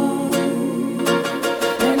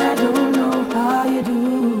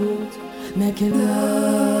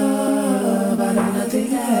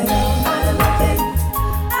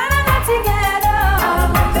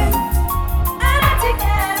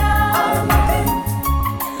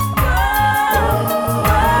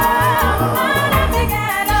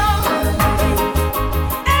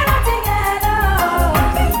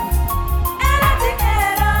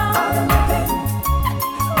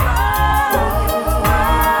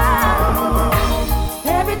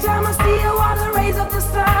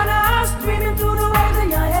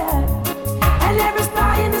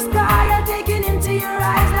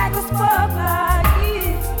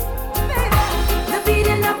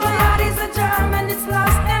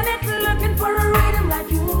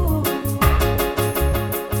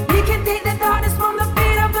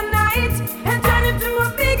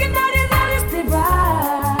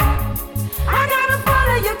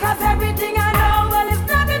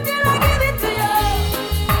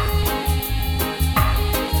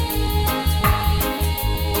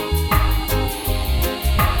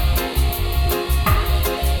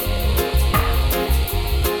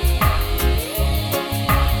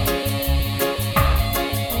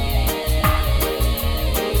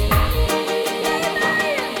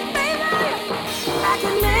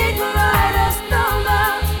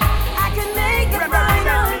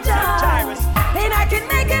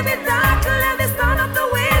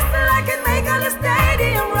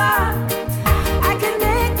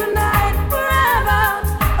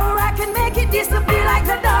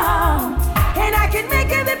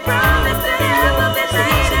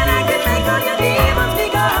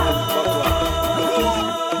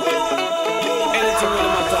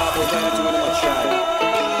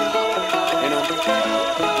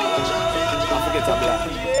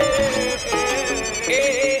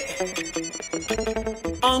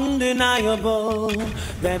 Undeniable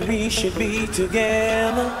that we should be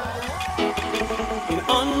together. And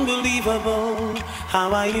unbelievable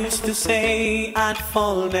how I used to say I'd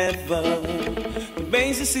fall never. The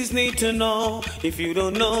basis is need to know. If you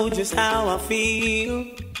don't know just how I feel,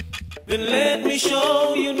 then let me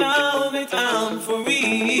show you now that I'm for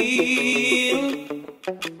real.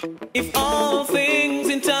 If all things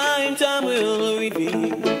in time will reveal.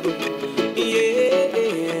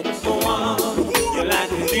 Yeah, oh, you're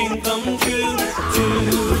like a dream come true,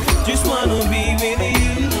 too. Just wanna be with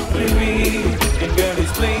you, baby. And girl,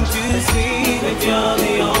 it's plain to see that you're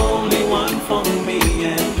the only one for me.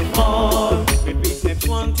 And before we reach steps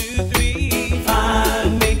 1, 2, 3,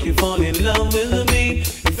 5, make you fall in love with me.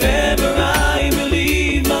 If ever I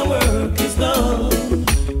believe my work is done,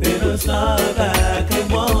 then I'll start back at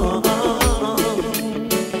 1.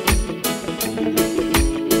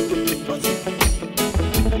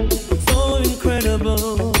 So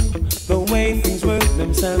incredible the way things work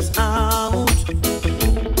themselves out.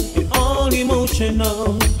 And all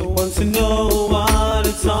emotional, wants to know what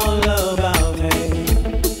it's all about. Hey,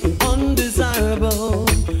 and undesirable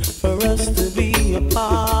for us to be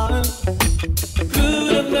apart.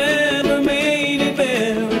 Could have never made it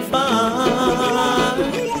very far.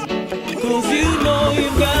 'Cause you know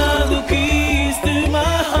you've got the keys to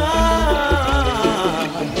my heart.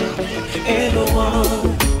 And the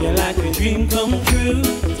one, you're like a dream come true,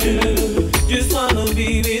 too. Just wanna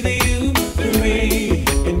be with you, free.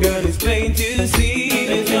 And girl, it's plain to see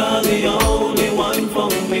that you're the only one for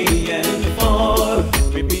me. And 4,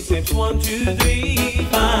 repeat steps 1, 2, 3,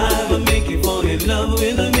 5, and make you fall in love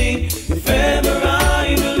with me. If ever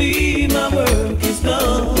I believe my work is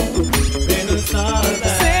done, then I'll start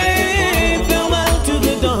back. Say farewell to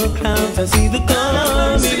the dark clouds. I see the coming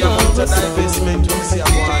of the sun. I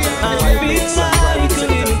feel like a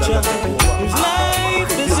little child whose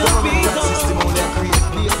life has just begun.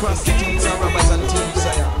 Prostitutes and robbers and thieves,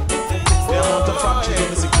 the amount of factories in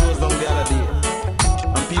music closed down the other day,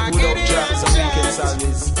 and people without jobs and weekend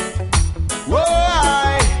salaries.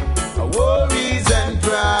 Why? Worries and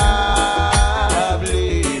problems.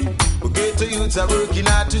 We get to youths are working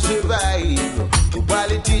hard to survive. The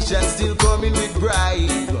politicians still coming with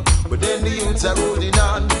bribe, but then the youths are holding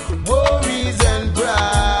on. Worries and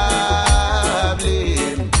problems.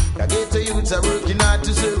 I get to youths are working hard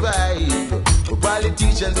to survive. The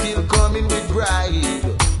politicians still coming with bribe,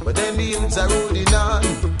 but then the youths are holding on.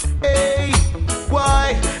 Hey,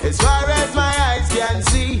 why? As far as my eyes can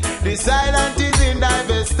see, the silent is in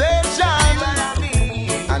devastation.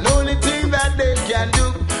 And only thing that they can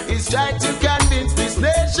do is try to convince this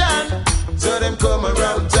nation. So them come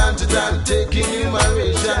around time to time taking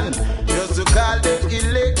numeration, just to call them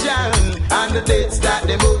election. And the dates that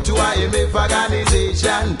they move to IMF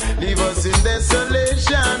organization leave us in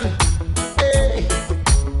desolation. Hey,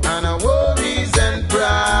 and our worries and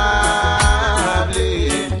problems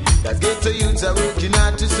that get to youths are working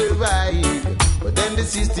hard to survive, but then the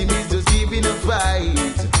system is just giving a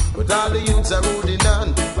fight. But all the youths are holding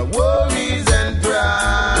on. Our worries and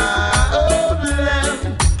problems.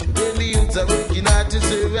 Then the youths are working hard to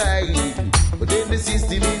survive, but then the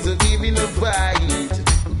system is just giving a fight.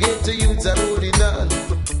 Get to youths are holding on.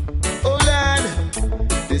 Oh Lord,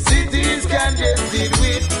 the cities can't just deal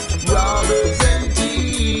with robbers and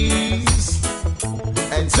thieves,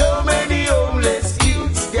 and so many homeless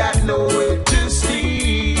youths got nowhere to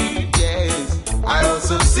sleep. Yes, I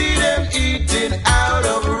also see them eating out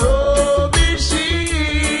of rubbish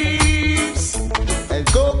heaps, and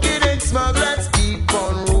cocaine and smugglers keep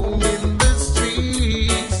on roaming the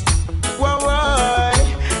streets. Why?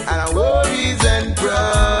 And our worries and problems.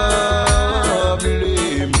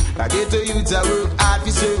 I get to youths I work hard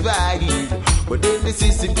to survive, but then the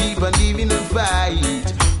system keep on giving a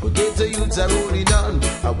fight. We get the youths are rolling on.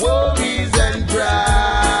 Our worries and problems.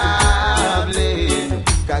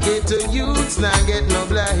 Can't get the youths now get no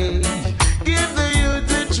blind. Give the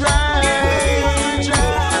youth a try.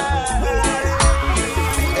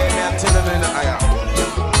 Hey, man, tell them in the eye.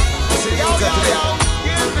 See, you got to them.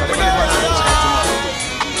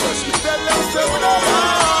 Trust me.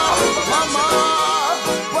 Mama,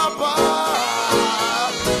 Papa,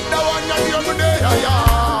 the one you hear me there,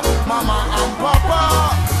 yeah. Mama and Papa,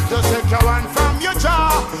 just take your one from your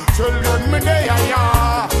jaw. Children me there,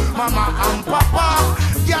 yeah. Mama and Papa,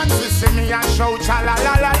 can't see me and shout cha la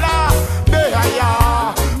la la la. There,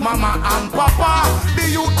 yeah. Mama and Papa, the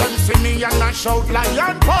youth them see me and shout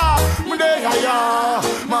lion paw. Me there ya,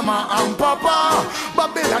 mama and papa.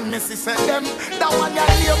 Babylon Missy said them, that one ya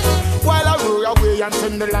live. While I roll away and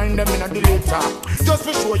send the line them in a deleter. Just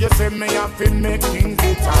to show you say me have to make things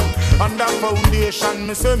better. On that foundation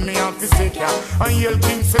me say me have to stay here. And yell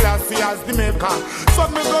King Selassie as the maker. So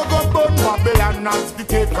me go burn Babylon as the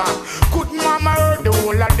taker. Could mama heard the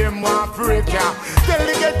whole of them want break ya. Tell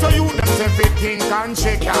the get to you them say everything can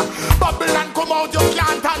shake ya. Babylon come out you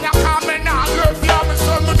can't and you come in and love ya. Me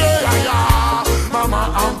say me there ya, mama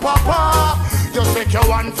and papa. Just take your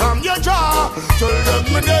one from your jaw. Tell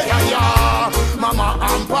them me there ya, mama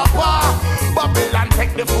and papa. Babylon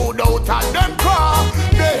take the food out of them car.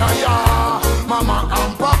 There ya, mama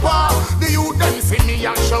and papa. The youth them see me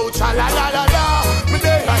and shout cha la la la la. Me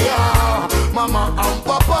there ya, mama and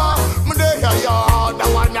papa. Me there ya, the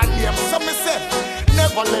one and name. So me say,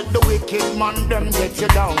 never let the wicked man them get you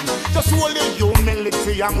down. Just hold your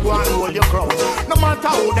humility and go and hold your crown. No matter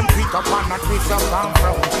how them tweet up and twist up and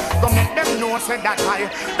frown. Don't make them know say that I,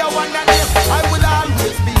 the one and I will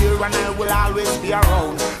always be here and I will always be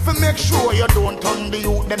around. For make sure you don't turn the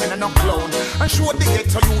youth them in a clown. And show the get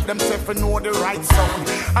to youth themself and know the right sound.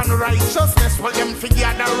 And righteousness for them to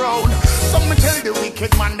gather around. Some me tell the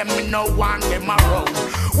wicked man them me no want them around.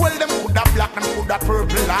 Well them coulda black and coulda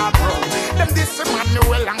purple or brown. Them this man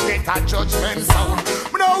well and get a judgment sound.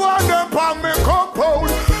 Me no want them on me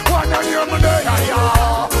compound. One and you me there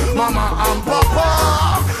ya, mama and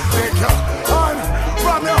papa. Take your hand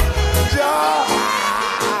from your jaw.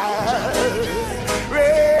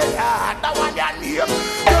 Red heart, that one your name.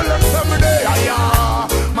 You look to me there ya,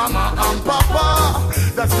 mama and papa.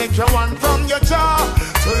 Just take your one from your jaw.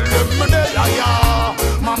 Tell them me there ya,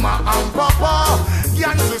 mama and papa.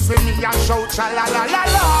 Yancy see me and shout cha la la la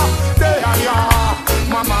la. There ya,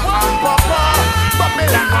 mama and papa.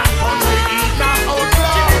 Babylon man from the east and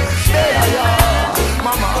outlaw. There ya,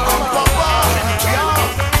 mama and papa.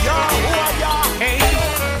 Hey,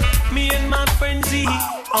 me and my friend Z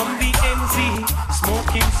on the NZ,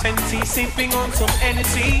 smoking Fenty, sipping on some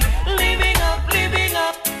energy, living up, living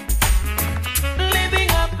up, living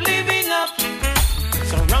up, living up.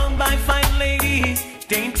 Surrounded by fine ladies,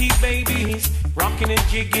 dainty babies, rocking and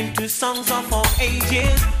jigging to songs of all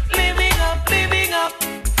ages. Living up, living up,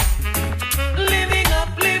 living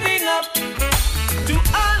up, living up. To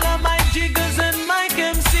all of my jiggers and my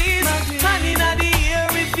MCs, honey na the air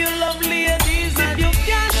if you love ladies. If you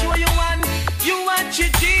can't show you one, you want your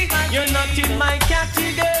G. You're not in my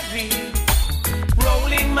category.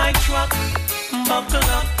 Rolling my truck, buckle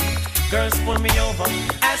up. Girls pull me over,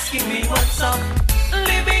 asking me what's up.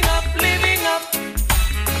 Living up, living up.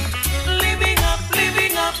 Living up,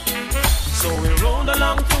 living up. So we rolled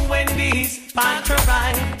along to Wendy's, parked her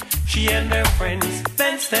ride. She and her friends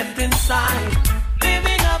then stepped inside.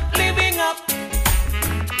 Living up, living up.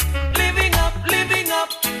 Living up, living up.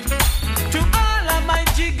 To all of my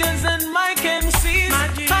jiggers and my MCs,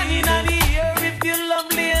 honey na the air if you love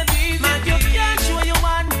ladies. If you can't show you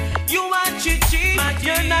one, you want chichi.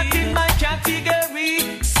 You're not in my category.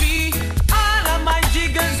 See, all of my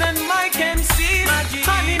jiggers and my MCs,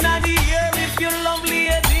 honey na the air if you love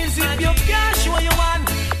ladies. If you can't show you one,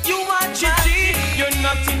 you want chichi. You're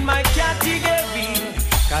not in my category.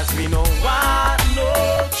 Cause we know what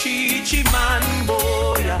no chichi man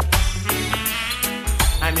boy.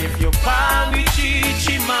 And if you palm with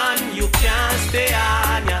chichi man, you can't stay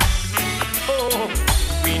on ya. Oh,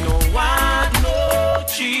 we know what no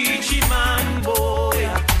chichi man boy.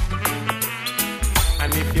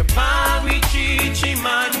 And if you palm with chichi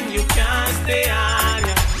man, you can't stay on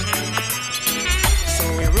ya. So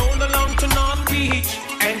we rolled along to North Beach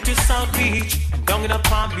and to South Beach, and down in the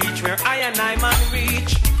Palm Beach where I and I man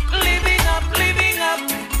reach. Living up, living up,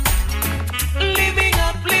 living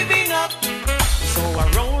up, living up. So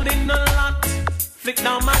I rolled in the lot, flick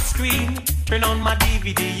down my screen, turn on my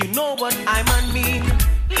DVD, you know what I man mean.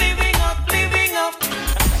 Living up, living up,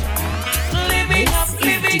 living up,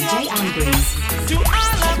 living up. DjiBreeze. To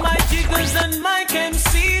all of my jiggers and my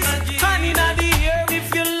MCs, honey na the air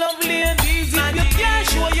if you love ladies. If you can't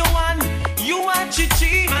show you one, you want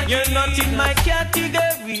chichi. You're not in my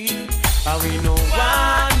category. But we know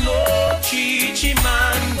one no chichi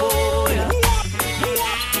man boy.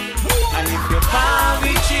 And if you're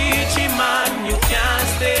party chichi man, you can't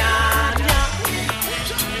stay on.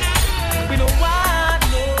 We know one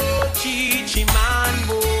no chichi man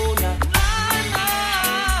boy.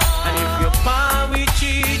 And if you're party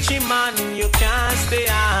chichi man, you can't stay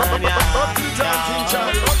on.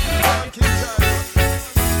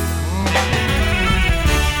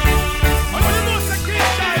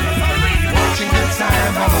 Watching the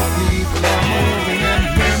time how the people are moving and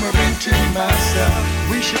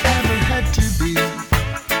wish it never had to be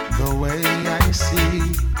the way I see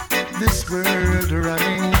this world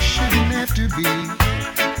running. Shouldn't have to be,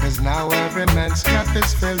 'cause now every man's cup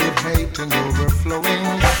is filled with hate and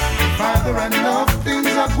overflowing. Father, I know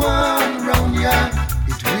things are going round, yeah.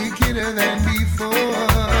 It's wickeder than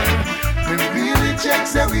before. We really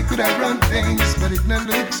checks that we could have run things, but it not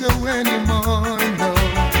look so anymore, no.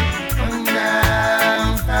 Come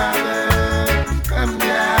down, Father, come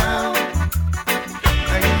down.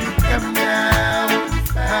 Come down,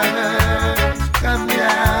 Father, come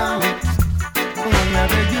down. Oh, I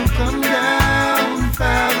beg you, come down,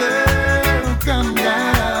 Father, come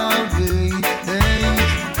down. Hey, hey,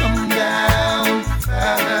 come down,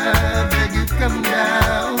 Father, beg you, come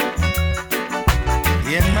down.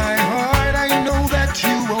 In my heart, I know that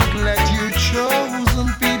you won't let your chosen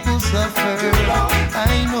people suffer.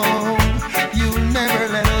 I know you'll never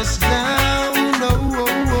let us down. No, no,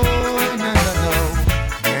 no, no.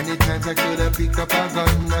 Many times I could have picked up a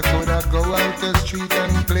gun, I could have go out the street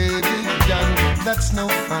and play big gun. That's no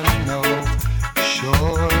fun, no.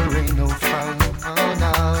 Sure ain't no fun, oh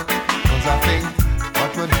no. 'Cause I think,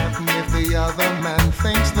 what would happen if the other man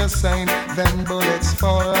thinks the same? Then bullets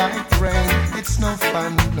fall like rain. It's no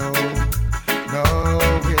fun, no. No,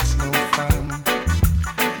 it's no fun.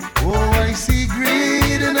 Oh, I see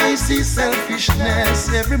greed and I see selfishness.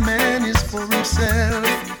 Every man is for himself.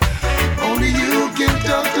 Only you can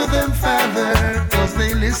talk to them, Father, 'cause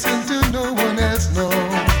they listen to no one else, no.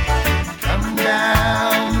 Come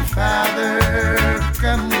down, Father,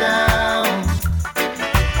 come down.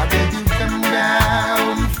 I beg you, come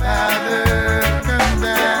down, Father, come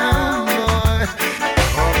down, Lord.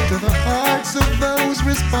 Up to the hearts of those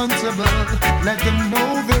responsible, let them know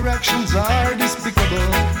their actions are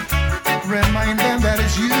despicable. Remind them that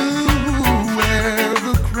it's you who wear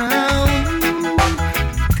the crown.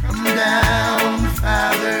 Come down,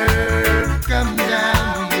 Father, come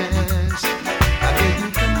down, yes. I beg you,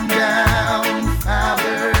 come down,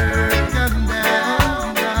 Father, come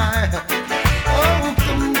down. Oh,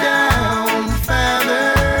 come down, Father,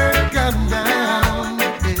 come down,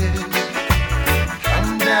 yes.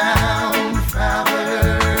 Come down, Father,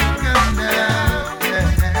 come down,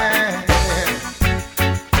 yeah.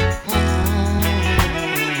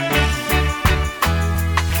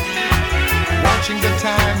 Watching the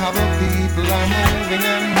time, how the people are moving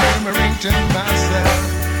and murmuring to myself.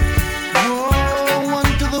 Woe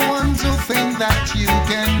unto the ones who think that you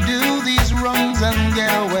can do these wrongs and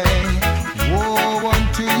get away. Woe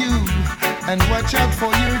unto you, and watch out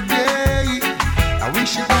for your day. I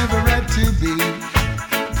wish it never had to be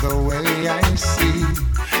the way I see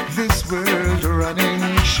this world running.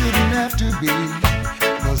 Shouldn't have to be,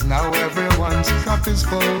 'cause now everyone's cup is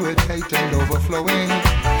full with hate and overflowing.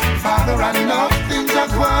 Father, I know things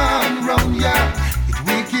are going wrong, yeah. It's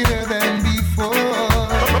wickeder than before.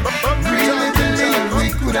 Really believe we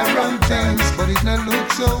could have run things, but it not look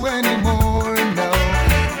so anymore, no.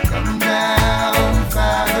 Come down,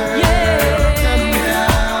 Father, come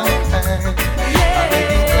down. I beg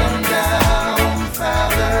you, come down,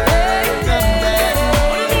 Father, come down.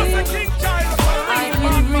 I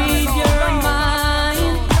can read your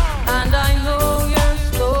mind, and I know your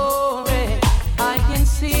story. I can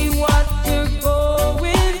see what you're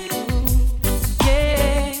going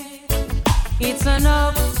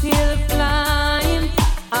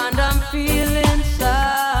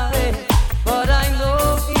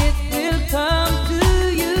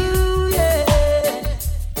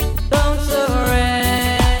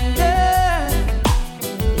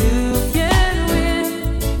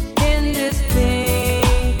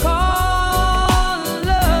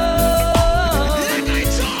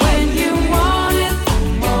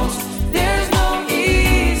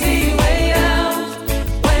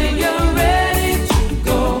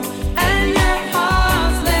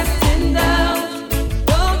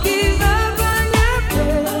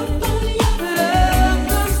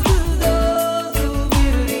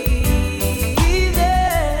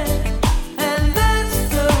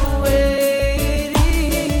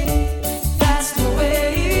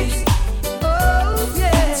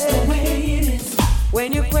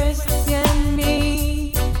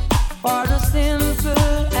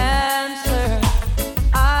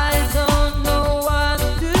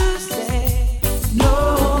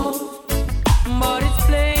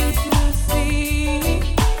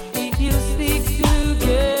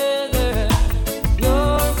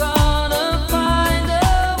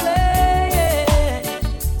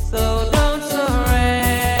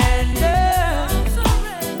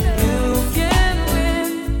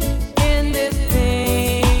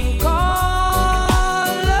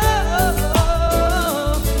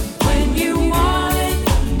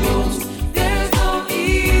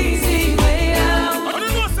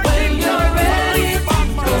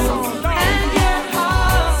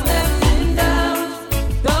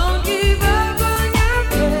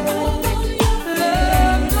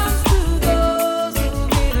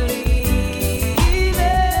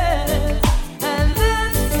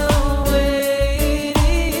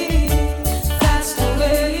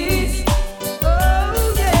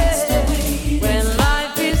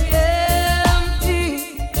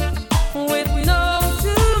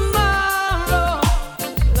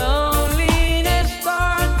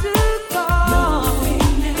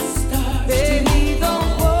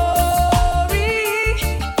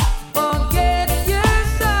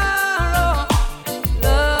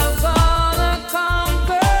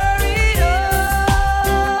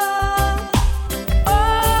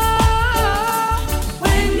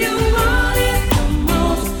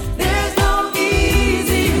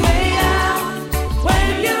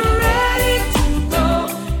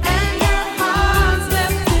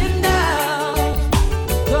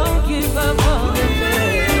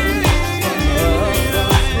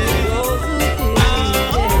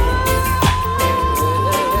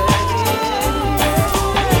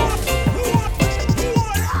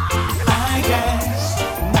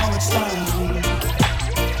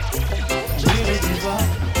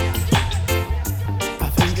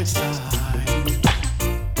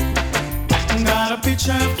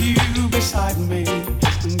picture of you beside me.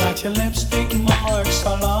 Got your lipstick marks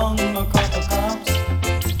along a couple cups.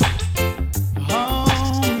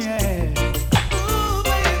 Oh yeah. Ooh,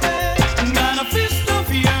 baby. Got a fist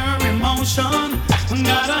of your emotion.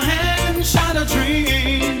 Got a hand shot of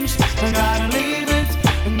dreams. Gotta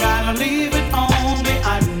leave it on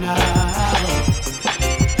behind now.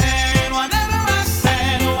 And whatever I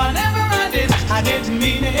said, whatever I did, I didn't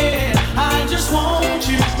mean it. I just want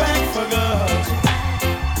you back for good.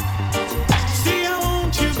 See, I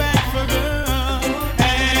want you back for good.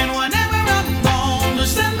 And whenever I'm gone,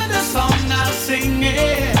 just send me the song, I'll sing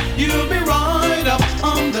it. You'll be right up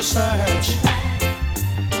on the search.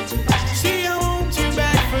 See, I want you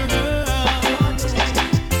back for good.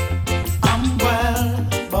 I'm well,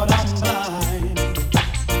 but I'm blind.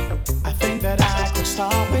 I think that I could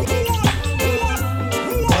stop it.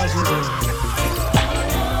 Was it?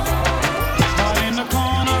 But in the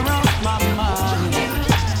corner of my mind,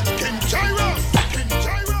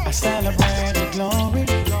 I celebrated glory,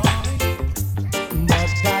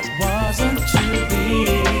 but that wasn't to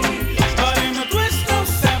be. But in the twist of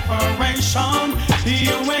separation,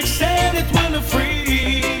 you accept it when you're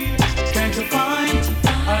free. Can't you find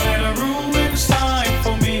a little room inside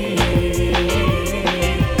for me?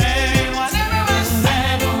 And whatever I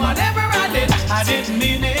said, whatever I did, I didn't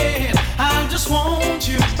mean it. I just want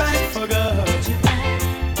you back for good.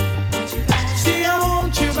 See, I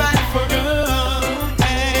want you back for good.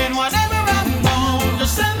 And whatever I'm gone,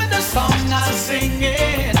 just send me the song, I'll sing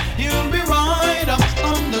it. You'll be right up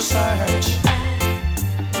on the search.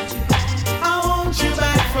 I want you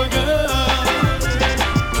back for good.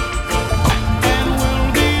 And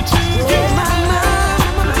we'll be together.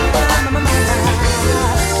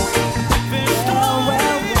 This time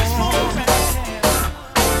is forever.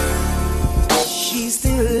 She's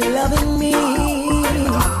still loving me.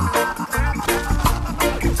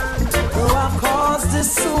 Though I've caused her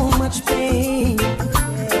so much pain. Yeah.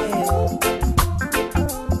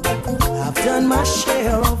 I've done my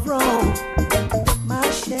share of wrong. My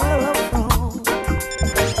share of wrong.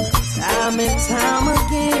 Time and time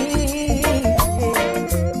again.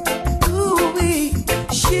 Ooh-wee,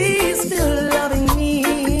 she's still loving me.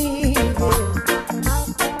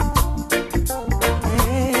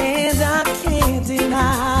 And I can't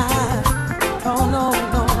deny. Oh no,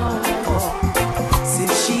 no, no.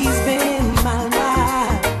 Since she's been in my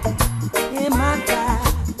life,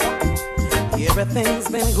 everything's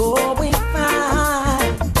been going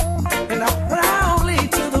fine. And I'm proudly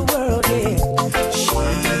to the world, yeah.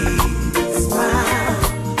 She's mine,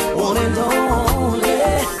 one and only.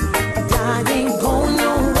 And I ain't going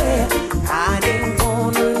nowhere. I ain't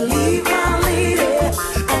gonna leave my lady.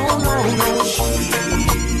 Oh no, no,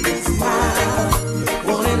 she's mine,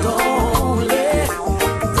 one and only.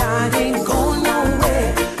 And I ain't going nowhere.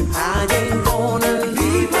 I ain't gonna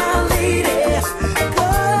leave my lady.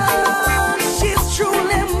 'Cause she's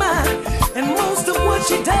truly mine, and most of what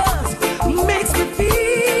she does makes me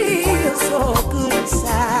feel so good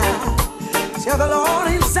inside. Tell the Lord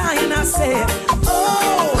inside, and I said,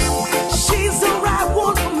 oh, she's the right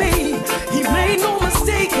one for me. He made no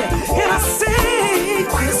mistake, and I say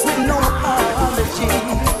this with no apology.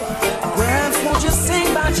 Gramps, won't you sing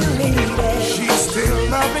about your lady? She's still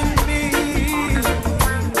loving me,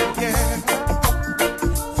 yeah.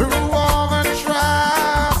 Through all the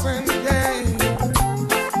trials and games,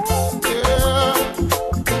 yeah.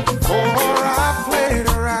 For I played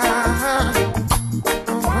around,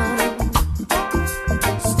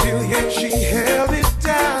 still yet she had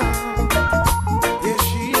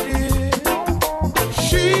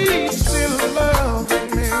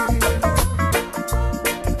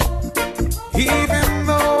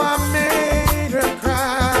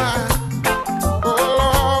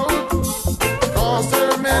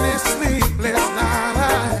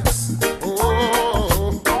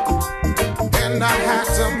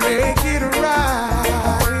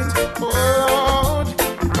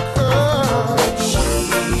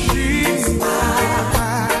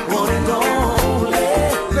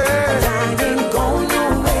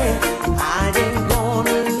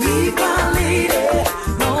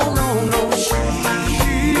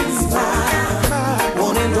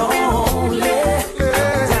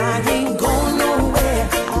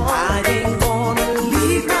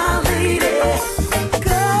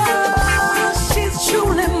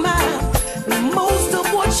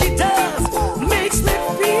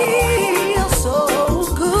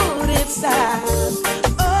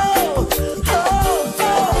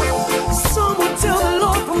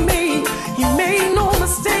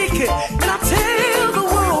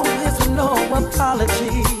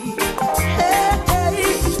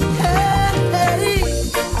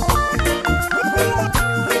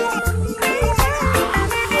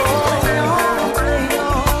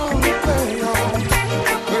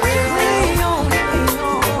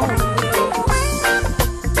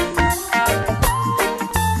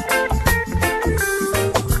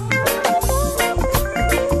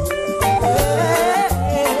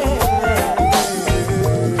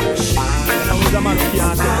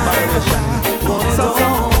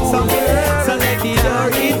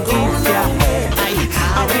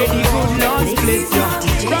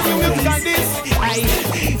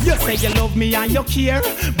say you love me and you care,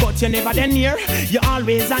 but you never then near. You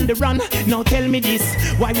always on the run. Now tell me this,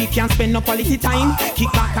 why we can't spend no quality time?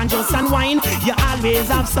 Kick back and just unwind. You always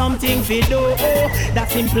have something to do. That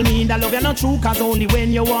simple mean that love you not true, cause only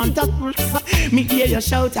when you want to me hear you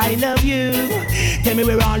shout I love you. Tell me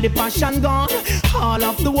where all the passion gone, all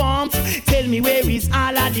of the warmth. Tell me where is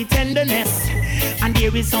all of the tenderness. And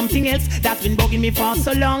there is something else that's been bugging me for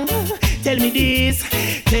so long. Tell me this,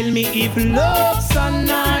 tell me if love's so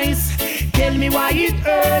nice. Tell me why it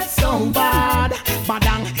hurts so bad.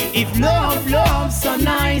 Badang, if love's so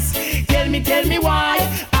nice. Tell me why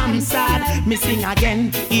I'm sad. Me sing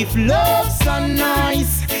again. If love's so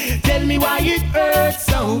nice. Tell me why it hurts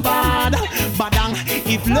so bad. Badang,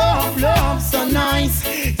 if love's so nice.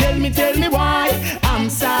 Tell me why I'm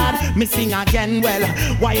sad. Me sing again. Well,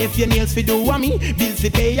 why if your nails fi do a me, bills fi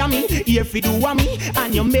pay a me, ear fi do a me,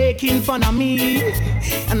 and you're making fun of me,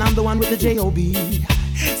 and I'm the one with the J.O.B.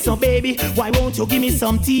 So baby, why won't you give me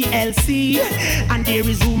some TLC? And there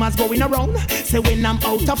is rumors going around, say when I'm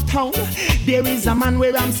out of town, there is a man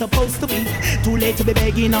where I'm supposed to be. Too late to be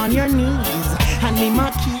begging on your knees. Hand me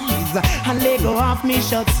my keys and let go off me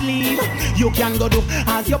shirt sleeve. You can go do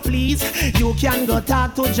as you please. You can go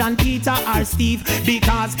talk to John, Peter or Steve.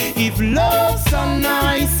 Because if love's so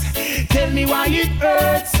nice, tell me why it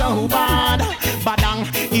hurts so bad. Badang,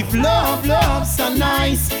 if love's so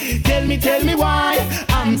nice, tell me why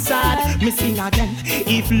I'm sad. Me sing again.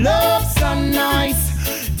 If love's so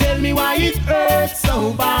nice, tell me why it hurts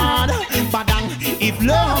so bad. Badang, if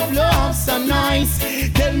love's so nice,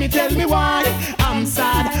 tell me why I'm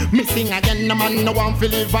sad. Me sing again. No man no want to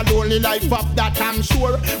live a lonely life of that I'm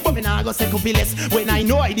sure. But me nah go say could be less when I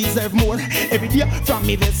know I deserve more. Every day from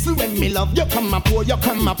me vessel when me love you come and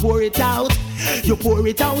pour it out. You pour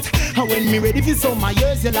it out, and when me ready for some my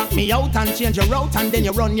years, you lock me out and change your route, and then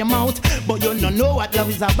you run your mouth. But you don't know what love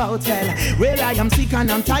is about. Well, I am sick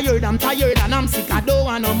and I'm tired and I'm sick. I don't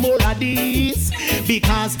want no more of this.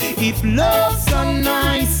 Because if love's so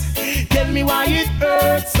nice, tell me why it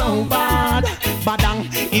hurts so bad. Badang,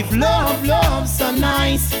 if love's so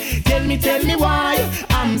nice, tell me why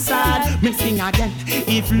I'm sad. Me sing again.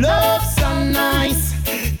 If love's so nice,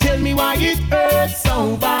 tell me why it hurts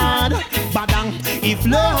so bad. Badang, if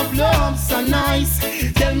love's so nice,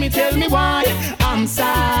 tell me why I'm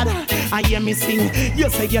sad. I hear me sing, you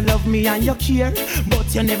say you love me and you care,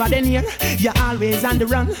 but you never then near. You're always on the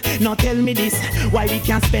run. Now tell me this, why we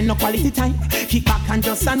can't spend no quality time? Kick back and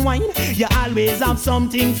just unwind. You always have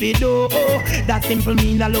something to do. That simple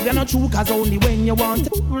mean that love you're not true, cause only when you want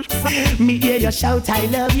to me hear you shout I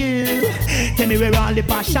love you. Tell me where all the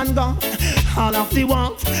passion gone, all of the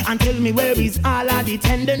warmth, and tell me where is all of the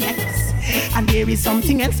tenderness. And there is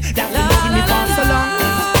something else that's been bugging me for so long.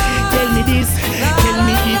 Tell me this, tell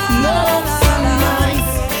me if love's so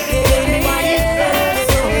nice. Tell me why it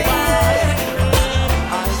hurts so bad.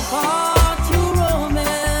 I thought you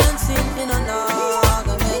romancing in an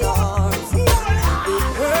argument arms. It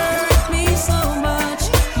hurt me so much,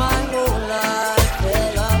 my whole life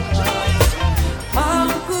fell apart. How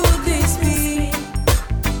could this be?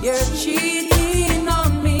 You're cheating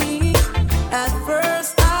on me. At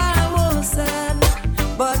first I was sad,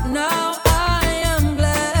 but now I am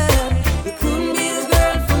glad. You couldn't be the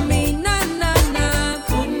girl for me, nah, nah, nah.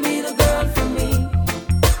 Couldn't be the girl for me.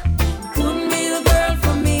 Couldn't be the girl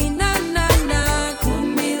for me, nah, nah, nah.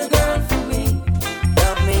 Couldn't be the girl for me.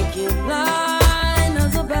 Love make you blind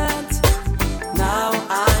as a bat. Now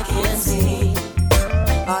I can see.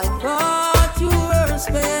 I thought you were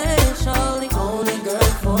special, the only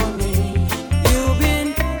girl for me. You've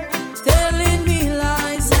been telling me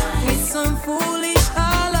lies with some foolish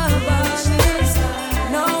alibis.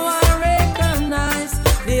 Now I recognize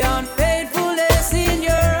the unfaithfulness in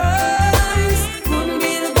your eyes. Couldn't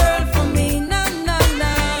be the girl for me, nah, nah,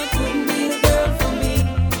 nah. Couldn't be the girl for me.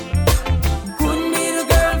 Couldn't be the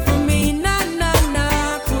girl for me, nah, nah,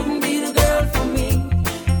 nah. Couldn't be the girl for me.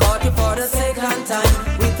 Caught you for the second time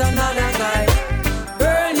with another guy.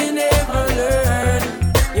 Girl, you never learn.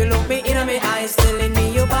 You look me in my eyes, telling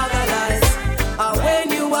me you bag of lies. When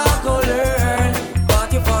you walk, go learn.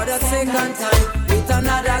 Caught you for the second time with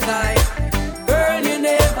another guy. Girl, you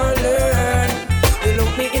never learn. You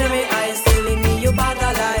look me in my eyes, telling me you bag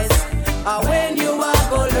of lies. When you walk,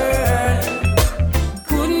 go learn.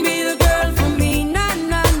 Couldn't be the girl for me, nah,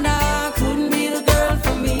 nah, nah. Couldn't be the girl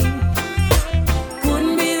for me.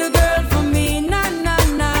 Couldn't be the girl for me, nah, nah,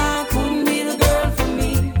 nah. Couldn't be the girl for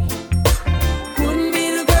me. Couldn't be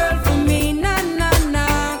the girl for me, nah, nah,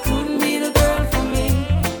 nah. Couldn't be the girl for me.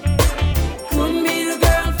 Couldn't be the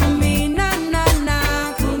girl for me, nah,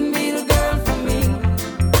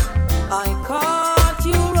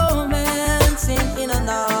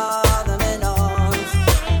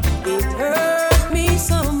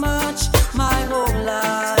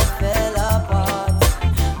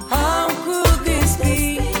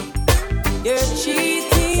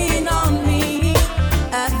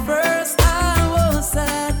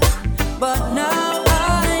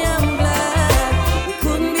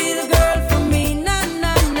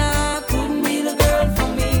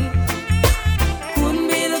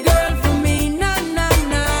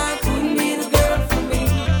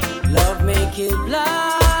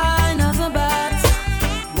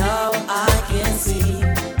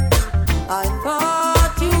 I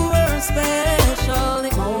thought you were special,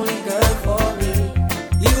 the only girl for me.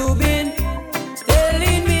 You've been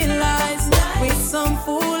telling me lies with some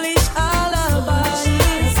foolish alibis.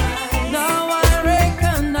 Now I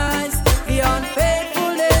recognize the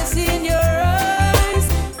unfaithfulness in your eyes.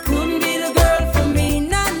 Couldn't be the girl for me,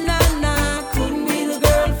 nah, nah, nah. Couldn't be the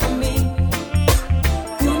girl for me.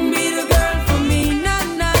 Couldn't be the girl for me, nah,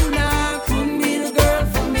 nah, nah. Couldn't be the girl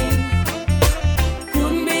for me.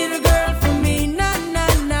 Couldn't be the girl for me, nah,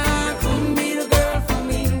 nah, nah. Couldn't be the girl for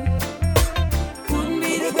me. Couldn't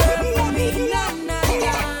be the girl for me, nah, nah,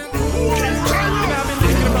 nah. I've been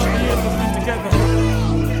thinking about the years we've been together,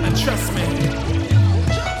 and trust me,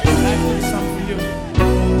 life will be something for you,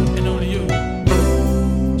 and only you.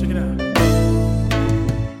 Check it out.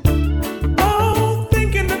 Oh,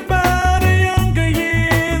 thinking about the younger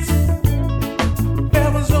years,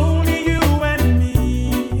 there was only you and me.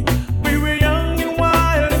 We were young and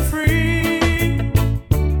wild and free.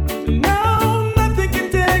 Now nothing can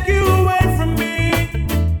take you away from me.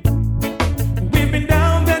 We've been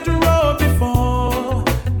down that road before.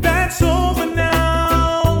 That's over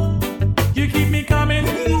now. You keep me coming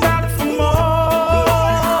back for more.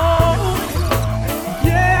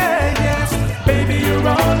 Yeah, yes, baby, you're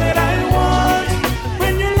all that I want.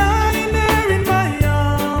 When you're lying there in my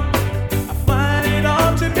arms, I find it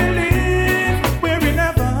hard to believe we're in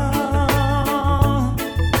heaven.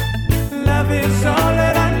 Love is all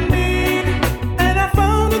that I need, and I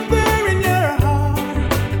found it there in your heart.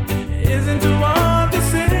 Isn't too hard to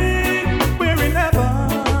see we're in heaven.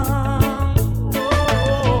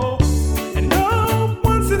 Oh, and no,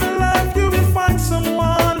 once in a life you will find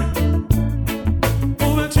someone who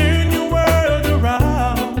will turn your world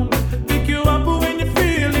around, pick you up when you're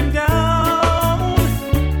feeling down.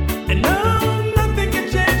 And no, nothing can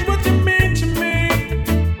change what you mean to me.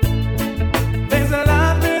 There's a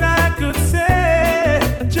lot that I could say,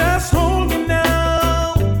 just hold me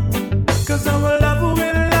now, 'cause our love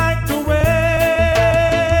will light the way.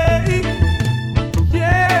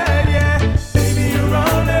 Yeah, yeah, baby, you're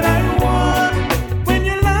all that I want. When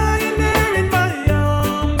you're lying there in my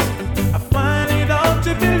arms, I find it hard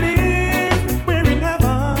to believe we're in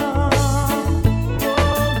heaven.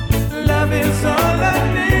 Love is all I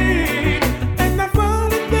need, and I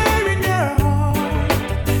found it there in your heart.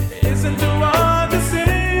 Isn't too hard to see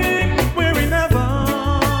we're in heaven.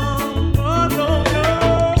 Oh, no, no.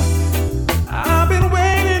 I've been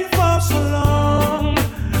waiting for so long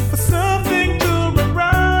for something to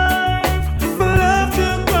arrive, for love to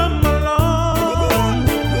come along.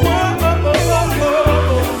 Whoa, whoa, whoa, whoa.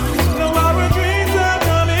 Now our dreams are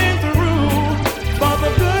coming through, for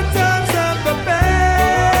the good times and the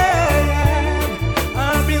bad.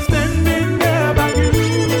 I've been standing there by you,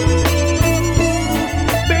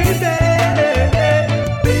 baby.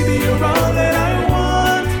 Baby, you're all that I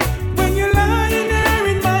want. When you're lying there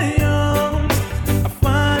in my arms, I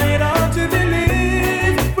find it hard to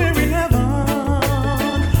believe we're in heaven.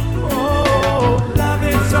 Oh, love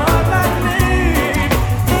is all I need,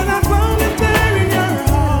 and I found it there in your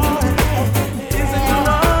heart. Isn't too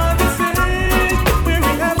hard to see we're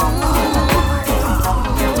in heaven.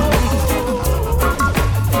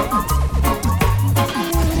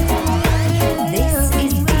 This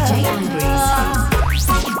is DJ Jyrus.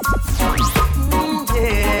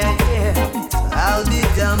 Yeah, yeah. I'll be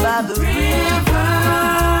down by the river,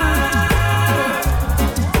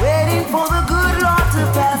 waiting for the good Lord to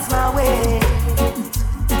pass my way.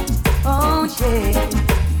 Oh, yeah.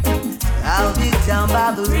 I'll be down by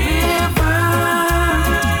the river,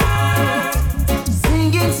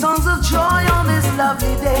 singing songs of joy on this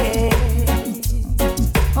lovely day.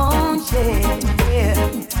 Oh, yeah, yeah.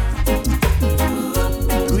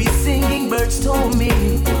 Three singing birds told me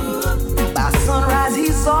by sunrise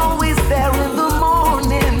he's always there in the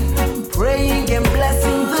morning, praying and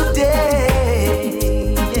blessing the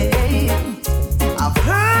day. I've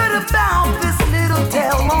heard about this little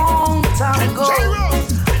tale long time ago,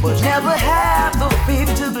 but never had the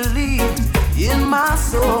faith to believe in my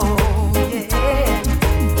soul. Yeah.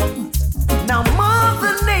 Now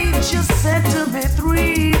Mother Nature sent to me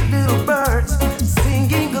three little birds,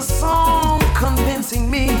 singing a song, convincing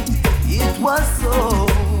me it was so.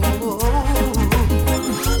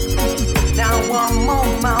 Now I'm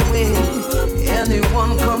on my way.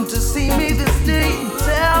 Anyone come to see me this day,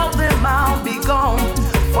 tell them I'll be gone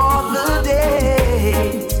for the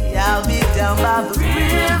day. I'll be down by the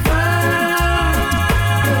river,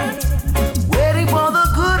 waiting for the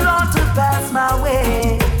good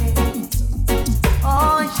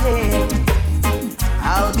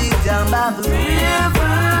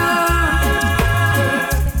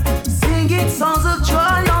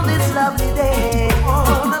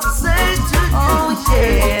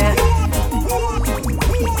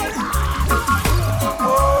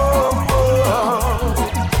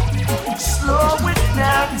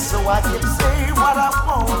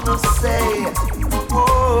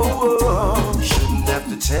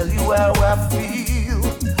tell you how I feel.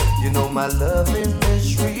 You know my loving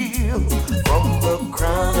is real. From the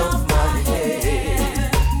crown of my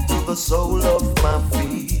head to the sole of my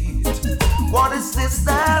feet. What is this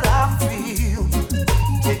that I feel?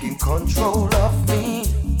 Taking control of me.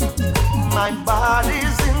 My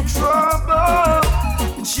body's in trouble.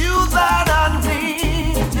 It's you that I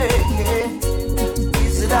need. Yeah.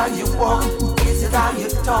 Is it how you walk? Is it how you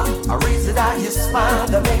talk? Or is it how you smile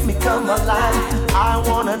that make me come alive? I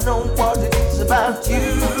wanna know what it is about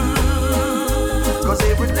you. Cause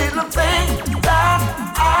every little thing that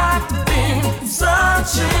I've been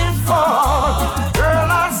searching for, girl,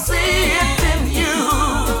 I see it in you.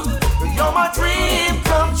 You're my dream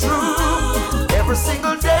come true. Every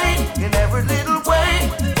single day, in every little way,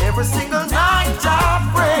 every single night I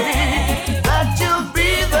pray that you'll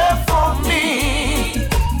be there for me.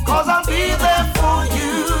 Cause I'll be there for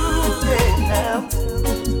you. Yeah, now.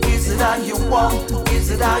 Is it how you walk? Is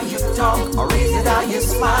it how you talk? Or is it how you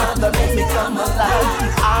smile that make me come alive?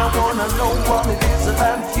 I wanna know what it is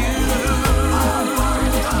about you.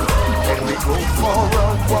 Can we go for a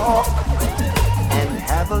walk and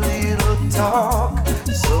have a little talk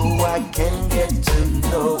so I can get to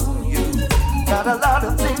know you? Got a lot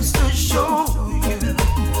of things to show you.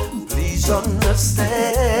 Please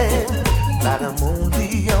understand that I'm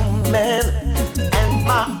only a man and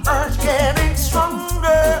my urge getting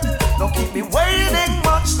stronger. Don't keep me waiting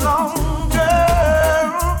much longer.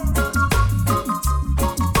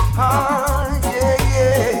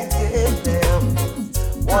 Yeah.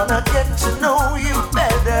 Wanna get to know you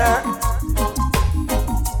better.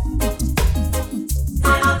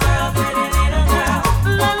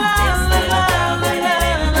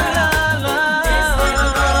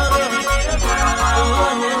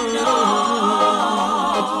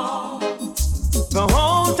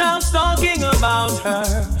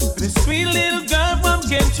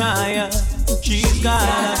 She's got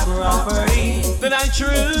a property that I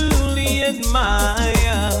truly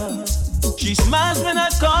admire. She smiles when I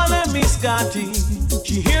call her Miss Scotty.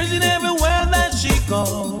 She hears it everywhere that she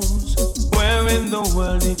goes. Where in the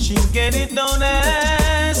world did she get it? Don't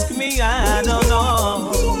ask me, I don't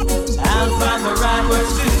know. I'll find the right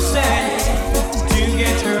words to say to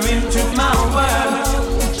get her into my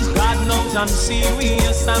world. God knows I'm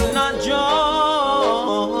serious, I'm not joking.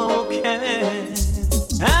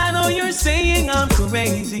 I know you're saying I'm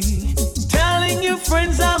crazy, telling your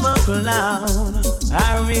friends I'm a clown.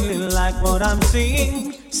 I really like what I'm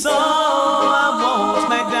seeing, so I won't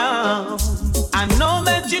back down. I know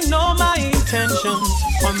that you know my intentions.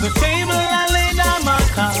 On the table I lay down my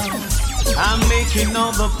cards. I'm making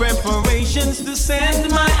all the preparations to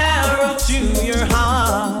send my arrow to your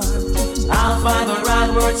heart. I'll find the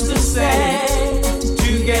right words to say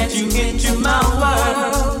to get you into my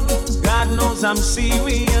world. God knows I'm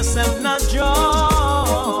serious, I'm not joking.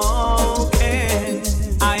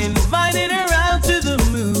 I invited her out to the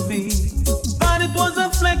movie, thought it was a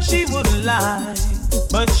flex she would like.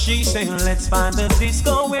 But she said, let's find a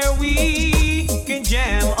disco where we can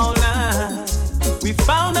jam all night. We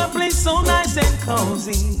found a place so nice and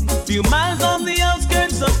cozy, few miles on the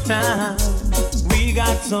outskirts of town. We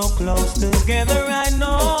got so close together, I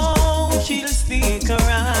know she'll stick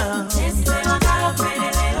around. This little girl, pretty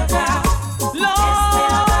little girl.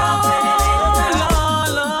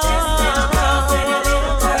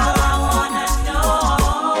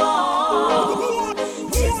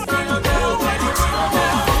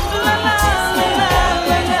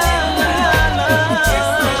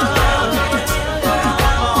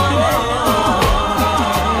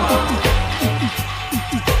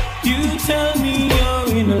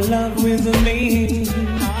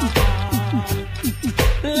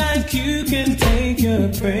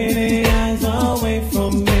 Pretty eyes away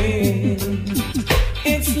from me.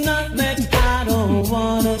 It's not that I don't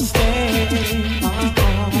wanna stay,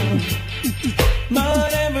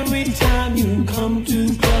 but every time you come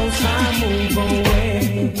too close, I move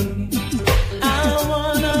away. I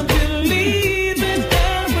wanna believe in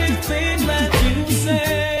everything that you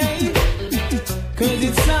say, 'cause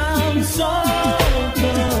it sounds so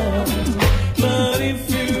good. But if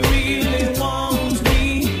you really want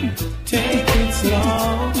me, take it slow.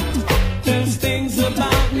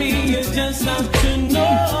 About me, you just have to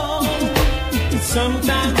know.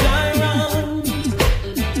 Sometimes I run,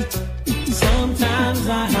 sometimes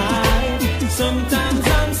I hide, sometimes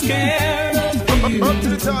I'm scared of you. Up to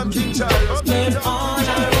the time, King Jyrus. But all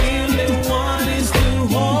I really want is to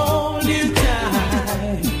hold you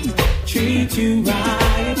tight, treat you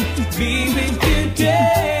right, be with you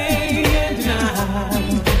day and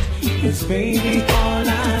night. 'Cause baby, all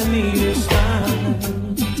I need is time.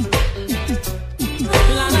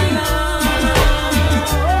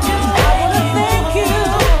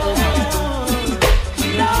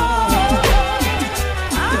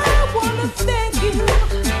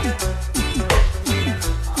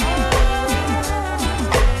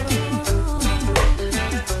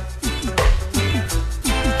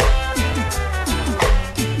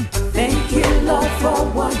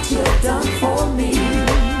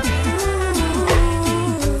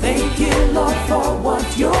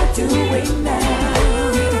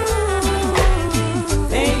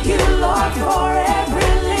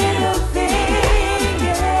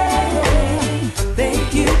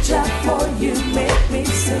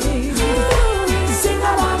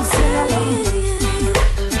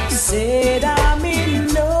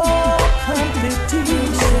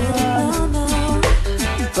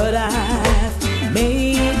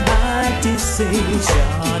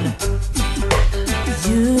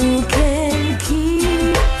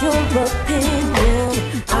 your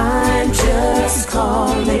opinion. I'm just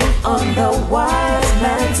calling on the wise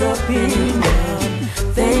man's opinion.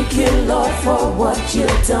 Thank you, Lord, for what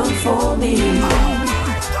you've done for me.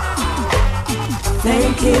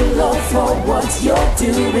 Thank you, Lord, for what you're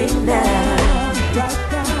doing now.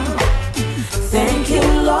 Thank you,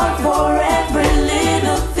 Lord, for every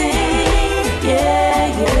little thing. Yeah,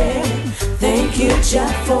 yeah. Thank you,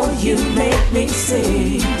 Jah, for you make me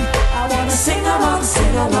sing. I wanna sing along,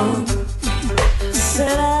 sing along.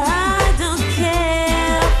 Said I don't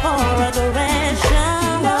care for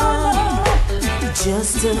adoration, no.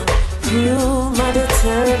 Just to prove my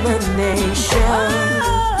determination.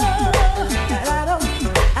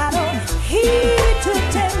 I don't heed to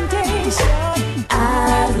temptation.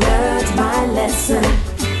 I've learned my lesson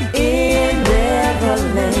in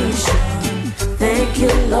Revelation. Thank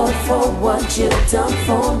you, Lord, for what you've done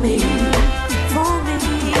for me. For me.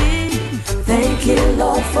 Thank you,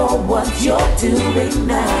 Lord, for what you're doing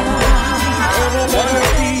now. One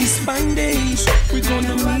of these fine days, we're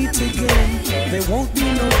gonna meet again. There won't be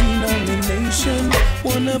no denomination.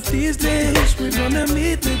 One of these days, we're gonna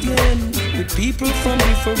meet again with people from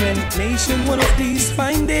different nations. One of these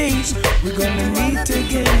fine days, we're gonna meet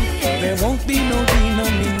again. There won't be no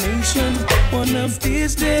denomination. One of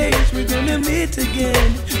these days, we're gonna meet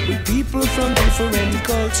again with people from different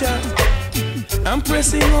culture. I'm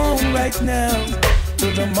pressing on right now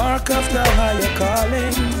to the mark of the higher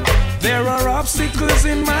calling. There are obstacles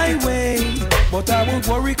in my way, but I won't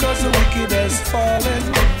worry cause the wicked has fallen.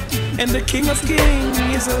 And the King of Kings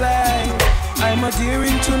is alive. I'm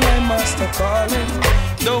adhering to my master calling.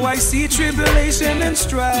 Though I see tribulation and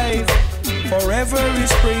strife, forever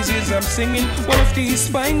his praises I'm singing. One of these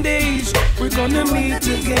fine days, we're gonna meet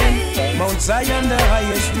again. Mount Zion, the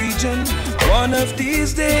highest region. One of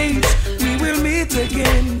these days, we will meet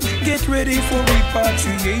again. Get ready for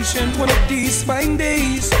repatriation. One of these fine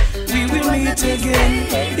days, we will meet again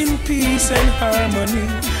in peace and harmony.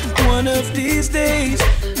 One of these days,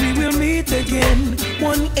 we will meet again.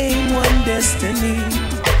 One aim, one destiny.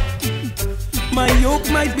 My yoke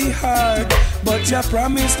might be hard, but Jah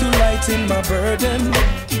promised to lighten my burden.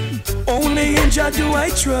 Only in Jah do I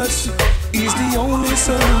trust. He's the only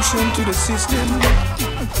solution to the system.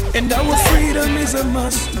 And our freedom is a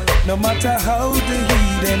must, no matter how the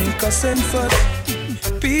heathen cuss and fuss.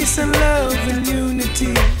 Peace and love and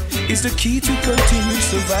unity is the key to continued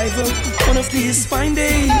survival. One of these fine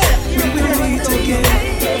days, we will meet again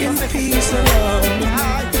in peace and harmony.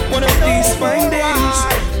 One of these fine days,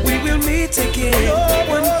 we will meet again.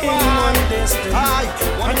 One aim, one destiny.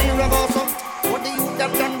 One year ago, what the youth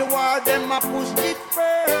have done the war, them a push it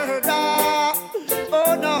further.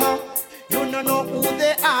 Oh no, you don't know who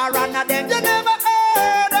they are, and of them you never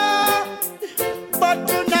heard of. But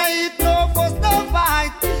tonight, no fuss, no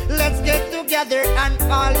fight. Let's get together and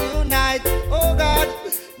all unite. Oh God,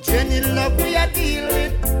 Jenny love we are deal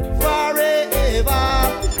with forever.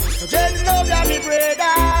 Jenny love ya me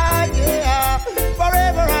brother, yeah,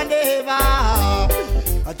 forever and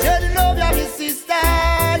ever. Jenny love ya me sister,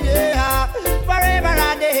 yeah, forever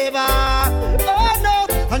and ever. Oh no,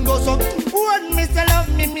 and go so when me say love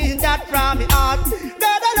me mean that from me heart.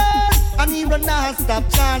 God alone, and he will not stop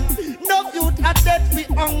chant. No youth are dead, we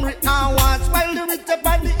hungry and wants. While the rich up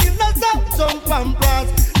and the innocent some pampers.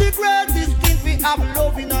 The greatest thing we have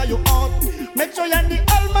love in your heart. Make sure you're the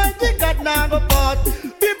Almighty God now go part.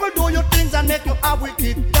 People do your things and make you have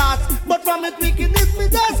wicked thoughts, but from it wickedness we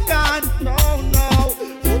just can't. No, no.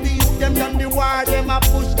 So the youth them done the war, them a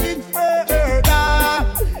push it further.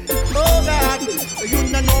 Oh God, so you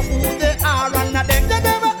don't know who they are and of them they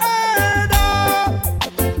never heard of.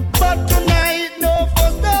 But tonight, no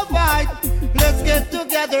fuss, no fight. Let's get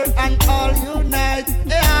together and all unite.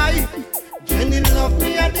 Hey, Jenny love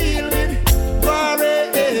me a deal with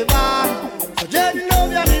forever. So Jenny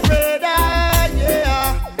love ya me brother,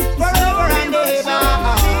 yeah, forever and ever.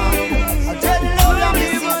 Jenny love ya me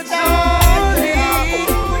sister, yeah,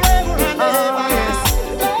 forever and ever.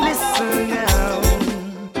 Listen now,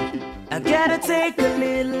 I gotta take a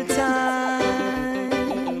little time,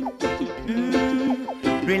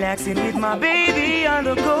 relaxing with my baby on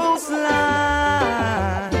the coastline.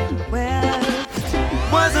 Well,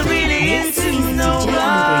 wasn't really into no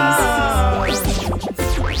love,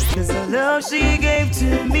 'cause the love she gave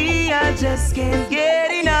to me, I just can't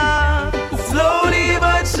get enough. Slowly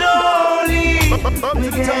but surely,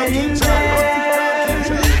 we're getting there.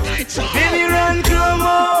 Baby, run, come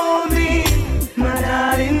on me, my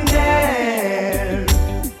darling there.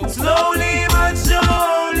 Slowly but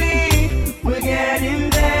surely, we're getting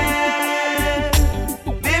there.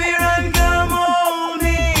 Baby, run, come on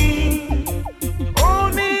me,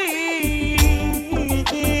 hold me.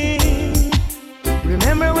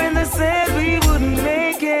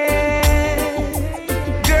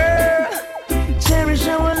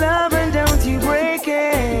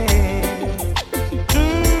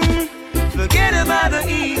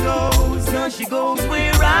 she goes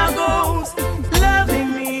where I goes,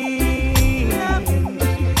 loving me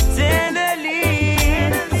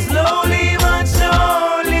tenderly, slowly but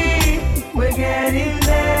surely, we're getting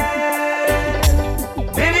there.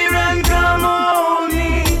 Baby, run, come hold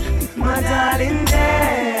me, my darling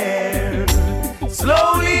there.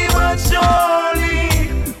 Slowly but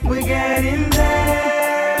surely, we're getting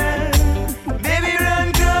there. Baby,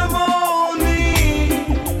 run, come hold me,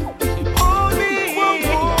 hold me,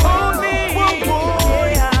 hold me,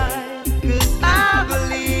 yeah. 'Cause I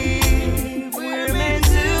believe we're meant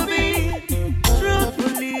to be,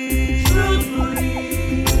 truthfully.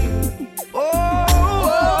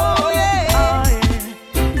 Oh, yeah.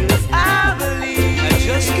 'Cause I believe I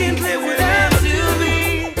just can't live without you be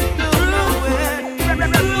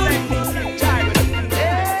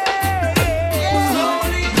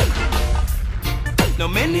Now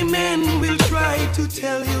many men will try to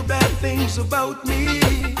tell you bad things about me.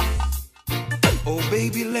 Oh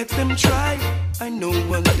baby, let them try. I know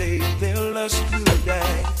one day their lust will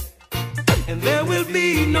die, and there will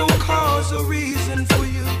be no cause or reason for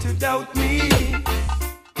you to doubt me.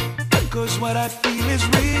 'Cause what I feel is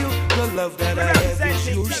real. The love that I have is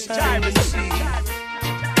your sign and see.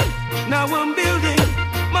 Now I'm building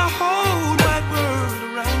my whole wide world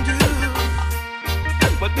around you.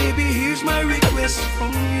 But baby, here's my request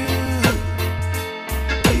from you.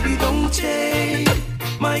 Baby, don't take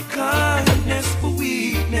my kindness for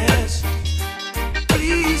weakness.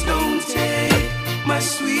 Please don't take my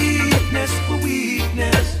sweetness for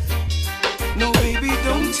weakness. No, baby,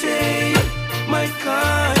 don't take my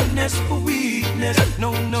kindness for weakness.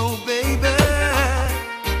 No, no, baby.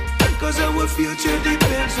 'Cause our future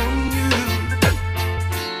depends on you,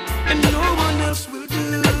 and no one else will do.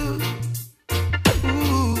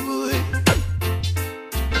 Ooh.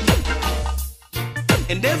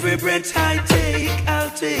 And every breath I take,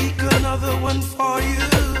 I'll take another one for you,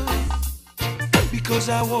 because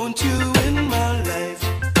I want you in my life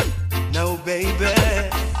now, baby.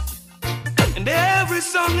 And every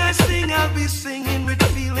song I sing, I'll be singing with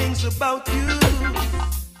feelings about you,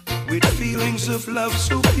 with feelings of love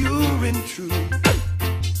so pure and true.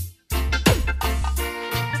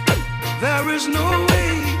 There is no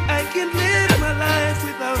way I can live my life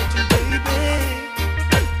without you, baby.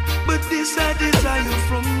 But this I desire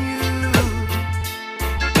from you.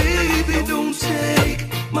 Baby, don't take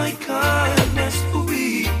my kindness for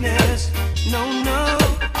weakness. No, no,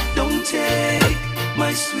 don't take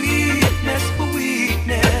my sweetness for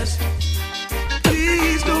weakness.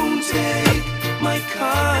 Please don't take my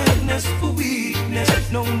kindness for weakness.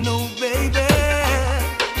 No, no, baby.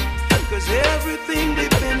 'Cause everything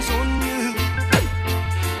depends on you,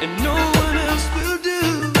 and no one else will do.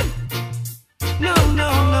 No, no,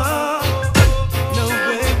 no, no,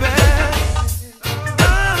 baby.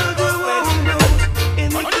 I'll do almost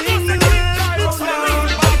anything you ask for.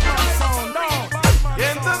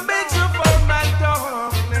 In the midst of all my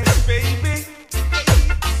darkness, baby,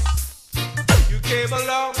 you came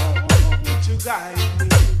along to guide me,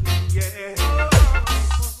 yeah.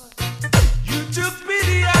 You took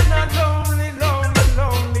pity on a lonely, lonely,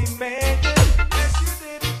 lonely man. Yes, you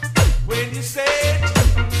did. When you said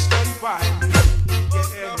you stand by me,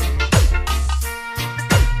 yeah.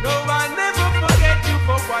 No, I never forget you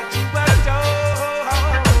for what you have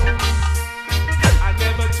done. I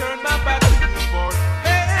never turn my back to you for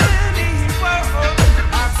anyone.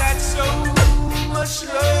 I've got so much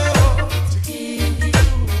love to give you,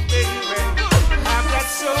 baby. I've got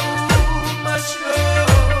so much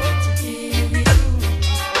love to give you,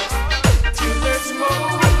 till there's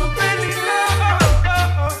more than enough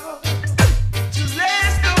to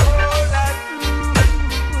last all I do.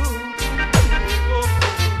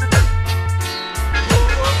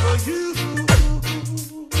 For you,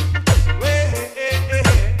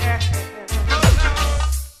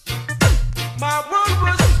 my world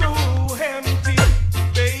was so empty,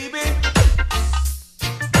 baby,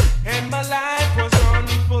 and my life was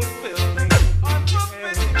unfulfilling.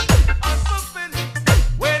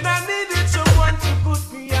 When I needed someone to put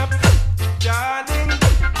me up, darling,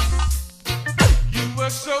 you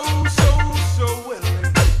were so, so, so willing.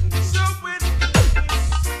 So willing.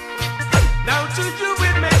 Now to you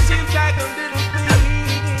it may seem like a little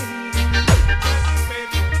thing,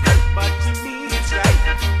 but to me it's like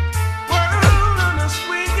world on a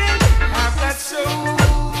swinging. I've got so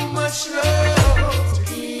much love to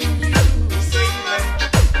give you. Say that.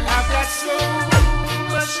 I've got so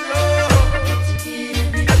much love to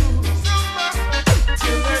give you. So much,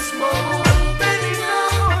 till there's more than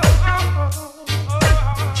enough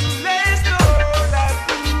to last all I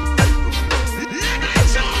do.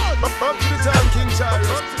 Up to the time, King Jyrus.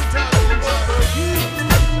 Up to the time, King Jyrus.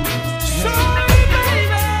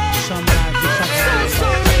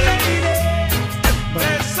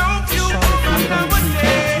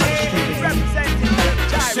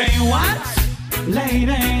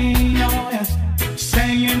 lady, oh yeah,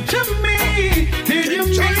 saying to me, did you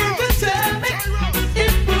mean to tell me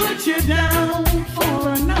it put you down for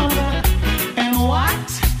another? And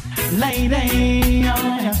what, lady,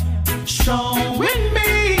 oh yeah, showing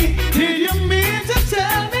me, did you mean to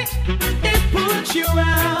tell me it put you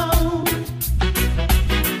out?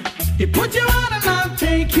 It put you out and I'll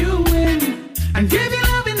take you in and give you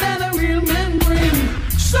loving that a real man bring.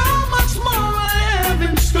 So much more I have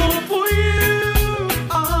in store for you.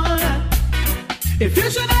 Oh, yeah. If you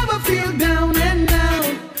should ever feel down and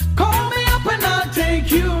out, call me up and I'll take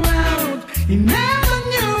you out. You never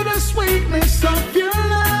knew the sweetness of your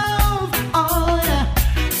love. Oh yeah.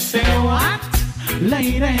 Say what,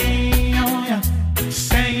 lady? Oh yeah.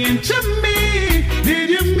 Saying to me, did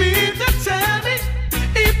you mean to tell me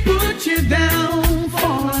it put you down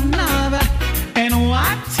for another? And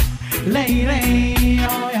what, lady?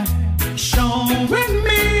 Oh yeah. Showing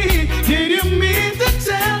me, did you mean to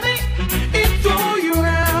tell me it threw you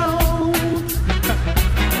out?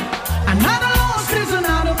 Another loss is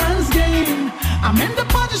another man's game. I'm in the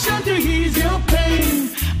position to ease your pain.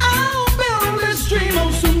 I'll build this dream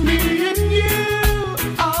of soon being you.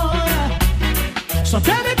 Oh yeah. So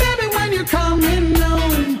tell me, baby, when you're coming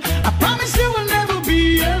home, I promise you will never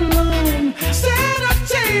be alone. Set a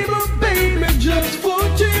table, baby, just for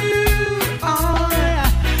two. Oh yeah.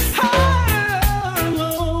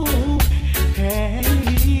 Oh, hey,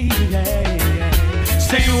 yeah.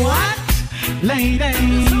 Say what, lady?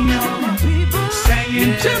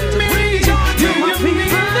 Saying to me, do you mean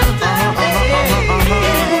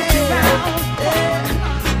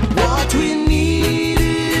what we need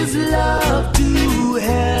is love to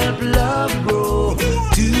help love grow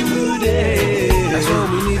today. That's what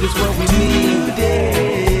we need, is what we need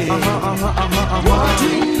today. What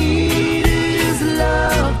we need is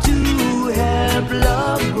love to help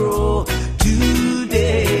love grow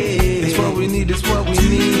today. That's what we need, is what we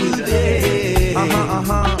need today.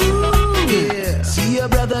 Yeah. See your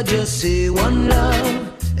brother, just say one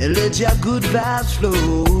love and let your good vibes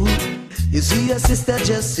flow. You see your sister,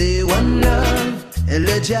 just say one love and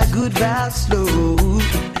let your good vibes flow.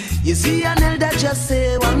 You see an elder, just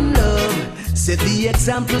say one love. Set the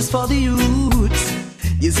examples for the youths.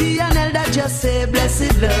 You see an elder, just say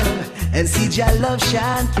blessed love and see your love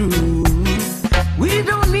shine through. We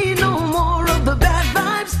don't need no more of the bad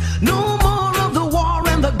vibes, no more of the war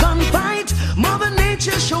and the gunfight. Mother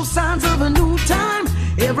Nature shows signs of a new time.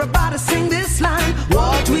 Everybody sing this line.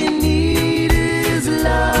 What we need is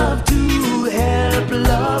love to help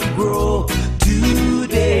love grow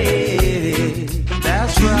today.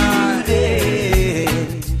 That's right. Today.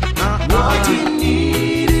 What we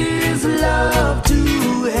need is love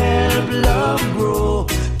to help love grow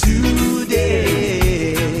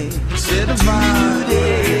today. Say the vibe.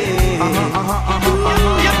 Today.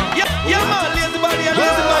 Yeah, man, lazy body and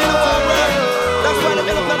lazy mind of our world. That's why the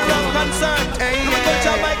middle of the wrong concern. Hey, I'm gonna touch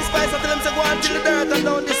on Mike Spice until them say go on till the dirt and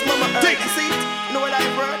down this mama. Take a seat. You know what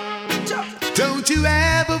I've heard? Don't you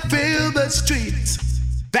ever feel the streets?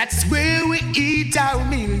 That's where we eat our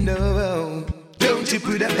meal, no. Don't you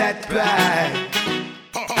put up that pride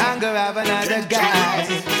and go have another guy.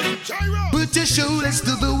 Put your shoulders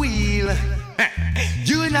to the wheel.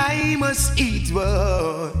 You and I must eat,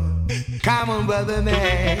 whoa. Come on, brother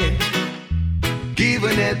man. Give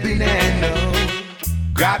an helping hand, no.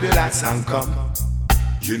 Grab your lads and come.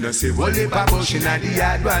 You know, say, whole heap of bush in the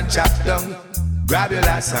yard, one chop down. Grab your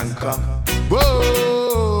lads and come.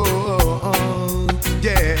 Whoa,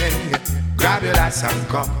 yeah. Grab your lads and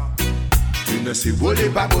come. You know, see, whole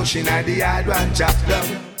heap of bush in the yard, one chop down.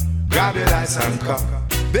 Grab your lads and come.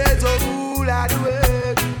 There's a rule of the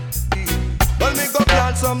world. Well, me go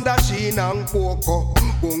plant some dasheen and cocoa.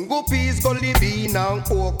 Bungo peas, gully bean and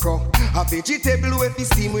okra. A vegetable with fi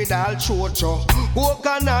steam with all chocho.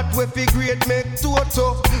 Coconut with fi grate make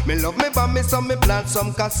toto. Me love me bammy so me plant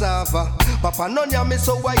some cassava. Papa none ya me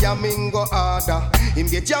so why ya me go harder. Him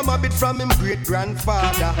get jam a bit from him great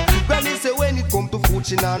grandfather. Granny say when it come to food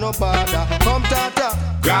she nah no bother. Come tata,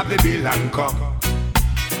 grab the bill and come.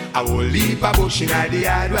 I will leave a bush in the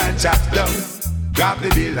yard and chop down. Grab the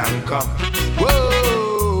bill and come.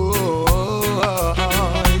 Whoa,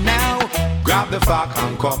 now grab the fork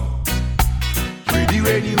and come. Ready,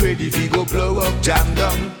 ready, ready, if you go blow up, jam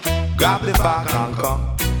down. Grab the fork and come.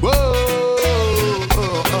 Whoa,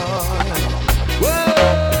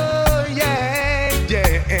 whoa, yeah,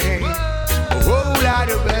 yeah. Whoa, lot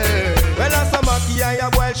of bird. Well, as a Mackie, I a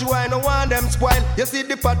boil, she why no want them spoil. You see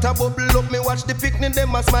the pot a bubble up, me watch the picnic,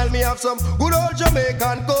 them a smile. Me have some good old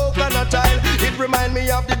Jamaican coconut oil. It remind me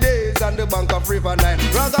of the days on the bank of River Nile.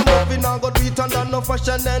 Ragamuffin and got beat under no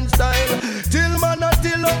fashion and style. Till man a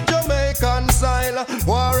till up Jamaican style.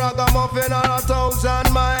 War ragamuffin on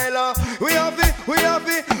 1,000 mile. We have it, we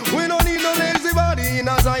don't need no lazy body in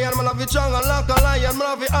a Zion. Man have it strong and like a lion. Man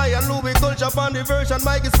have it iron, Louis culture upon the version.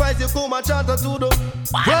 Mike is spicy, come and chant to the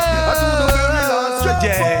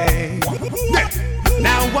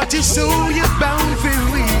Now what you sow, you're bound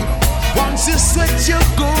for reap. Once you sweat, you're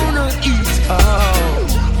gonna eat. Oh,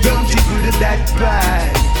 don't you put it that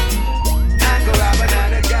pride and go have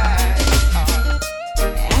another guy.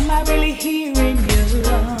 Am I really hearing you?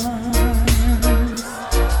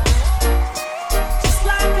 Just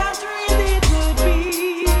like I dreamed it would be.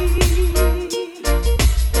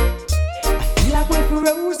 I feel like we're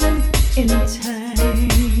frozen in time.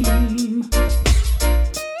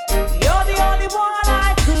 You're the only one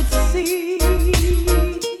I could see.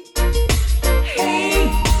 Hey,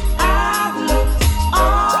 I've looked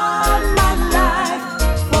all my life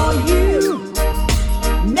for you.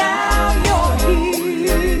 Now you're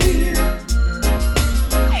here.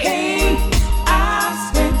 Hey, I've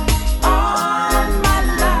spent all my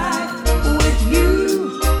life with you.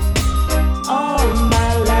 All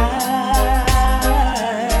my life.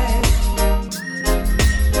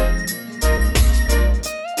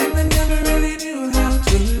 And I never really knew how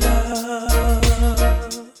to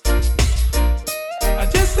love. I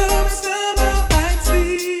just hope somehow I'd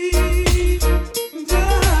see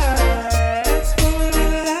just for a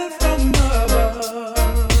little help from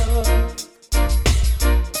above.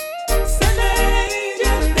 Send an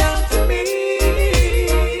angel down to me.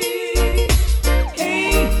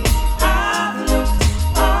 Hey, I've looked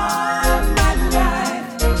all my life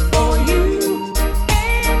for you,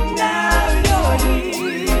 and now you're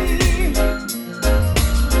here.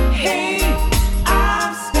 Hey,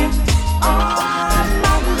 I've spent all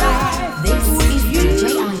my life This is DJ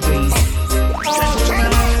Jyrus.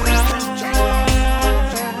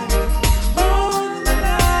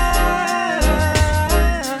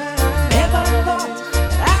 Never thought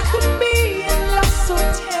I could be in love so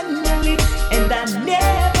tenderly, and I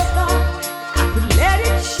never thought I could let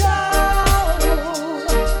it show.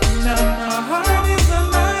 Now my heart is a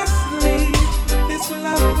sleep. This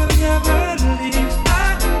love will never leave.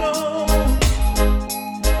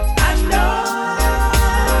 I know.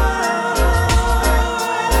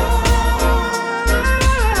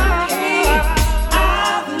 Hey,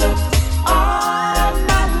 I've looked all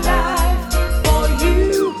my life for you.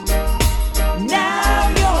 Now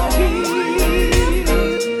you're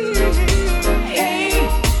here. Hey,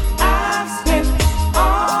 I've spent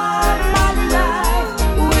all my life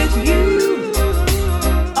with you.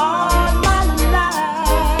 All my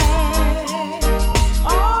life.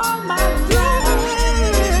 All my life.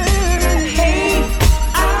 Hey,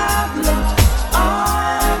 I've looked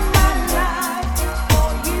all my life for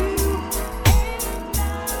you.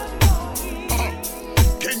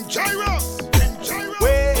 King Jyrus.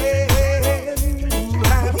 When you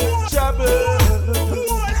have trouble,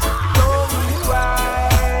 don't cry.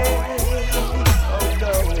 Oh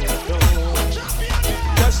no, no.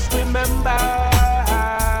 Just remember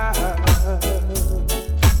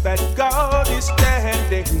that God is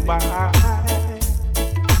standing by.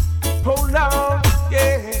 Hold on,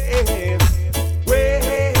 yeah. When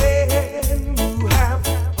you have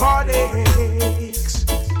heartaches,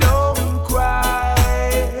 don't cry.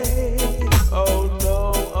 Oh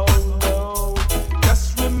no,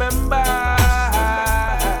 just remember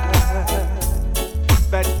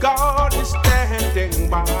that God is standing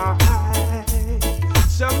by.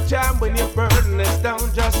 Sometime when your burden is down,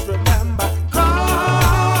 just remember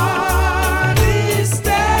God is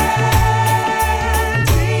standing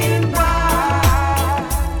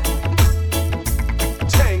by.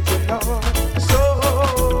 Thank you, Lord. So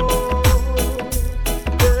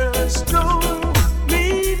there's no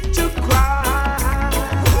need to cry.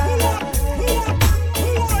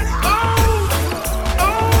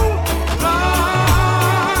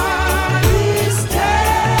 God is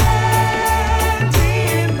standing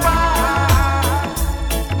by.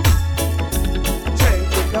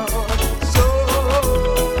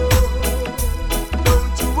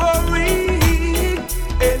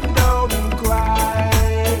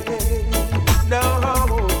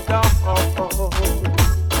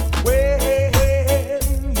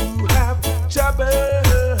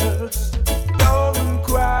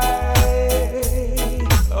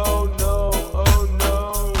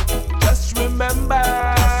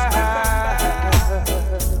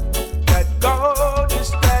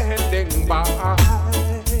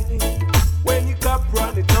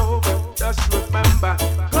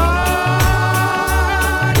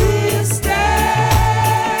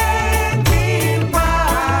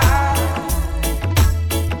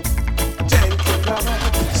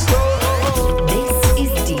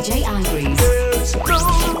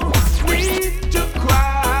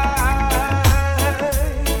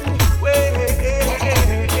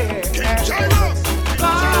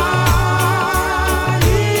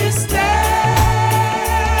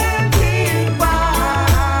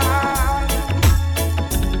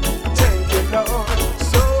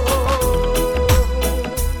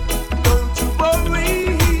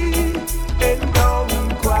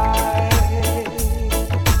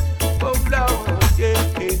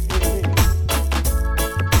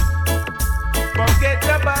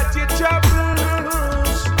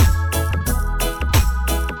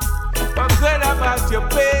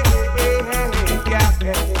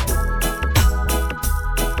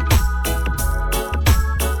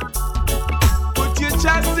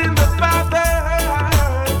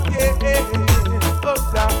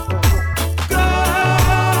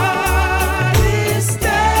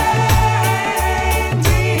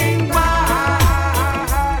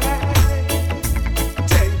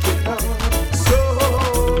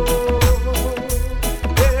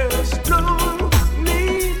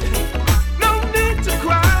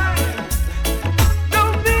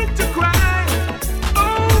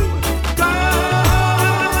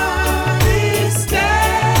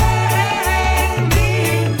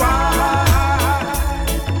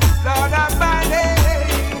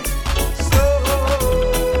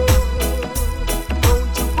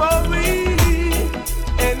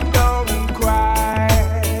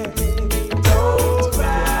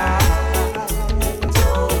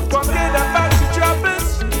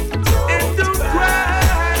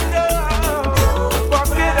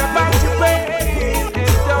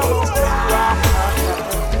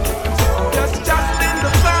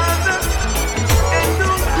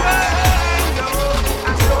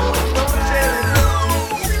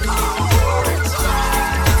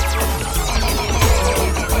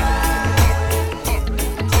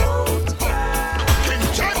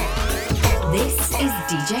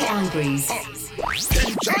 Jyrus.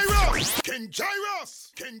 King Jyrus! King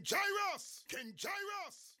Jyrus! King Jyrus! King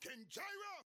Jyrus! King Jyrus!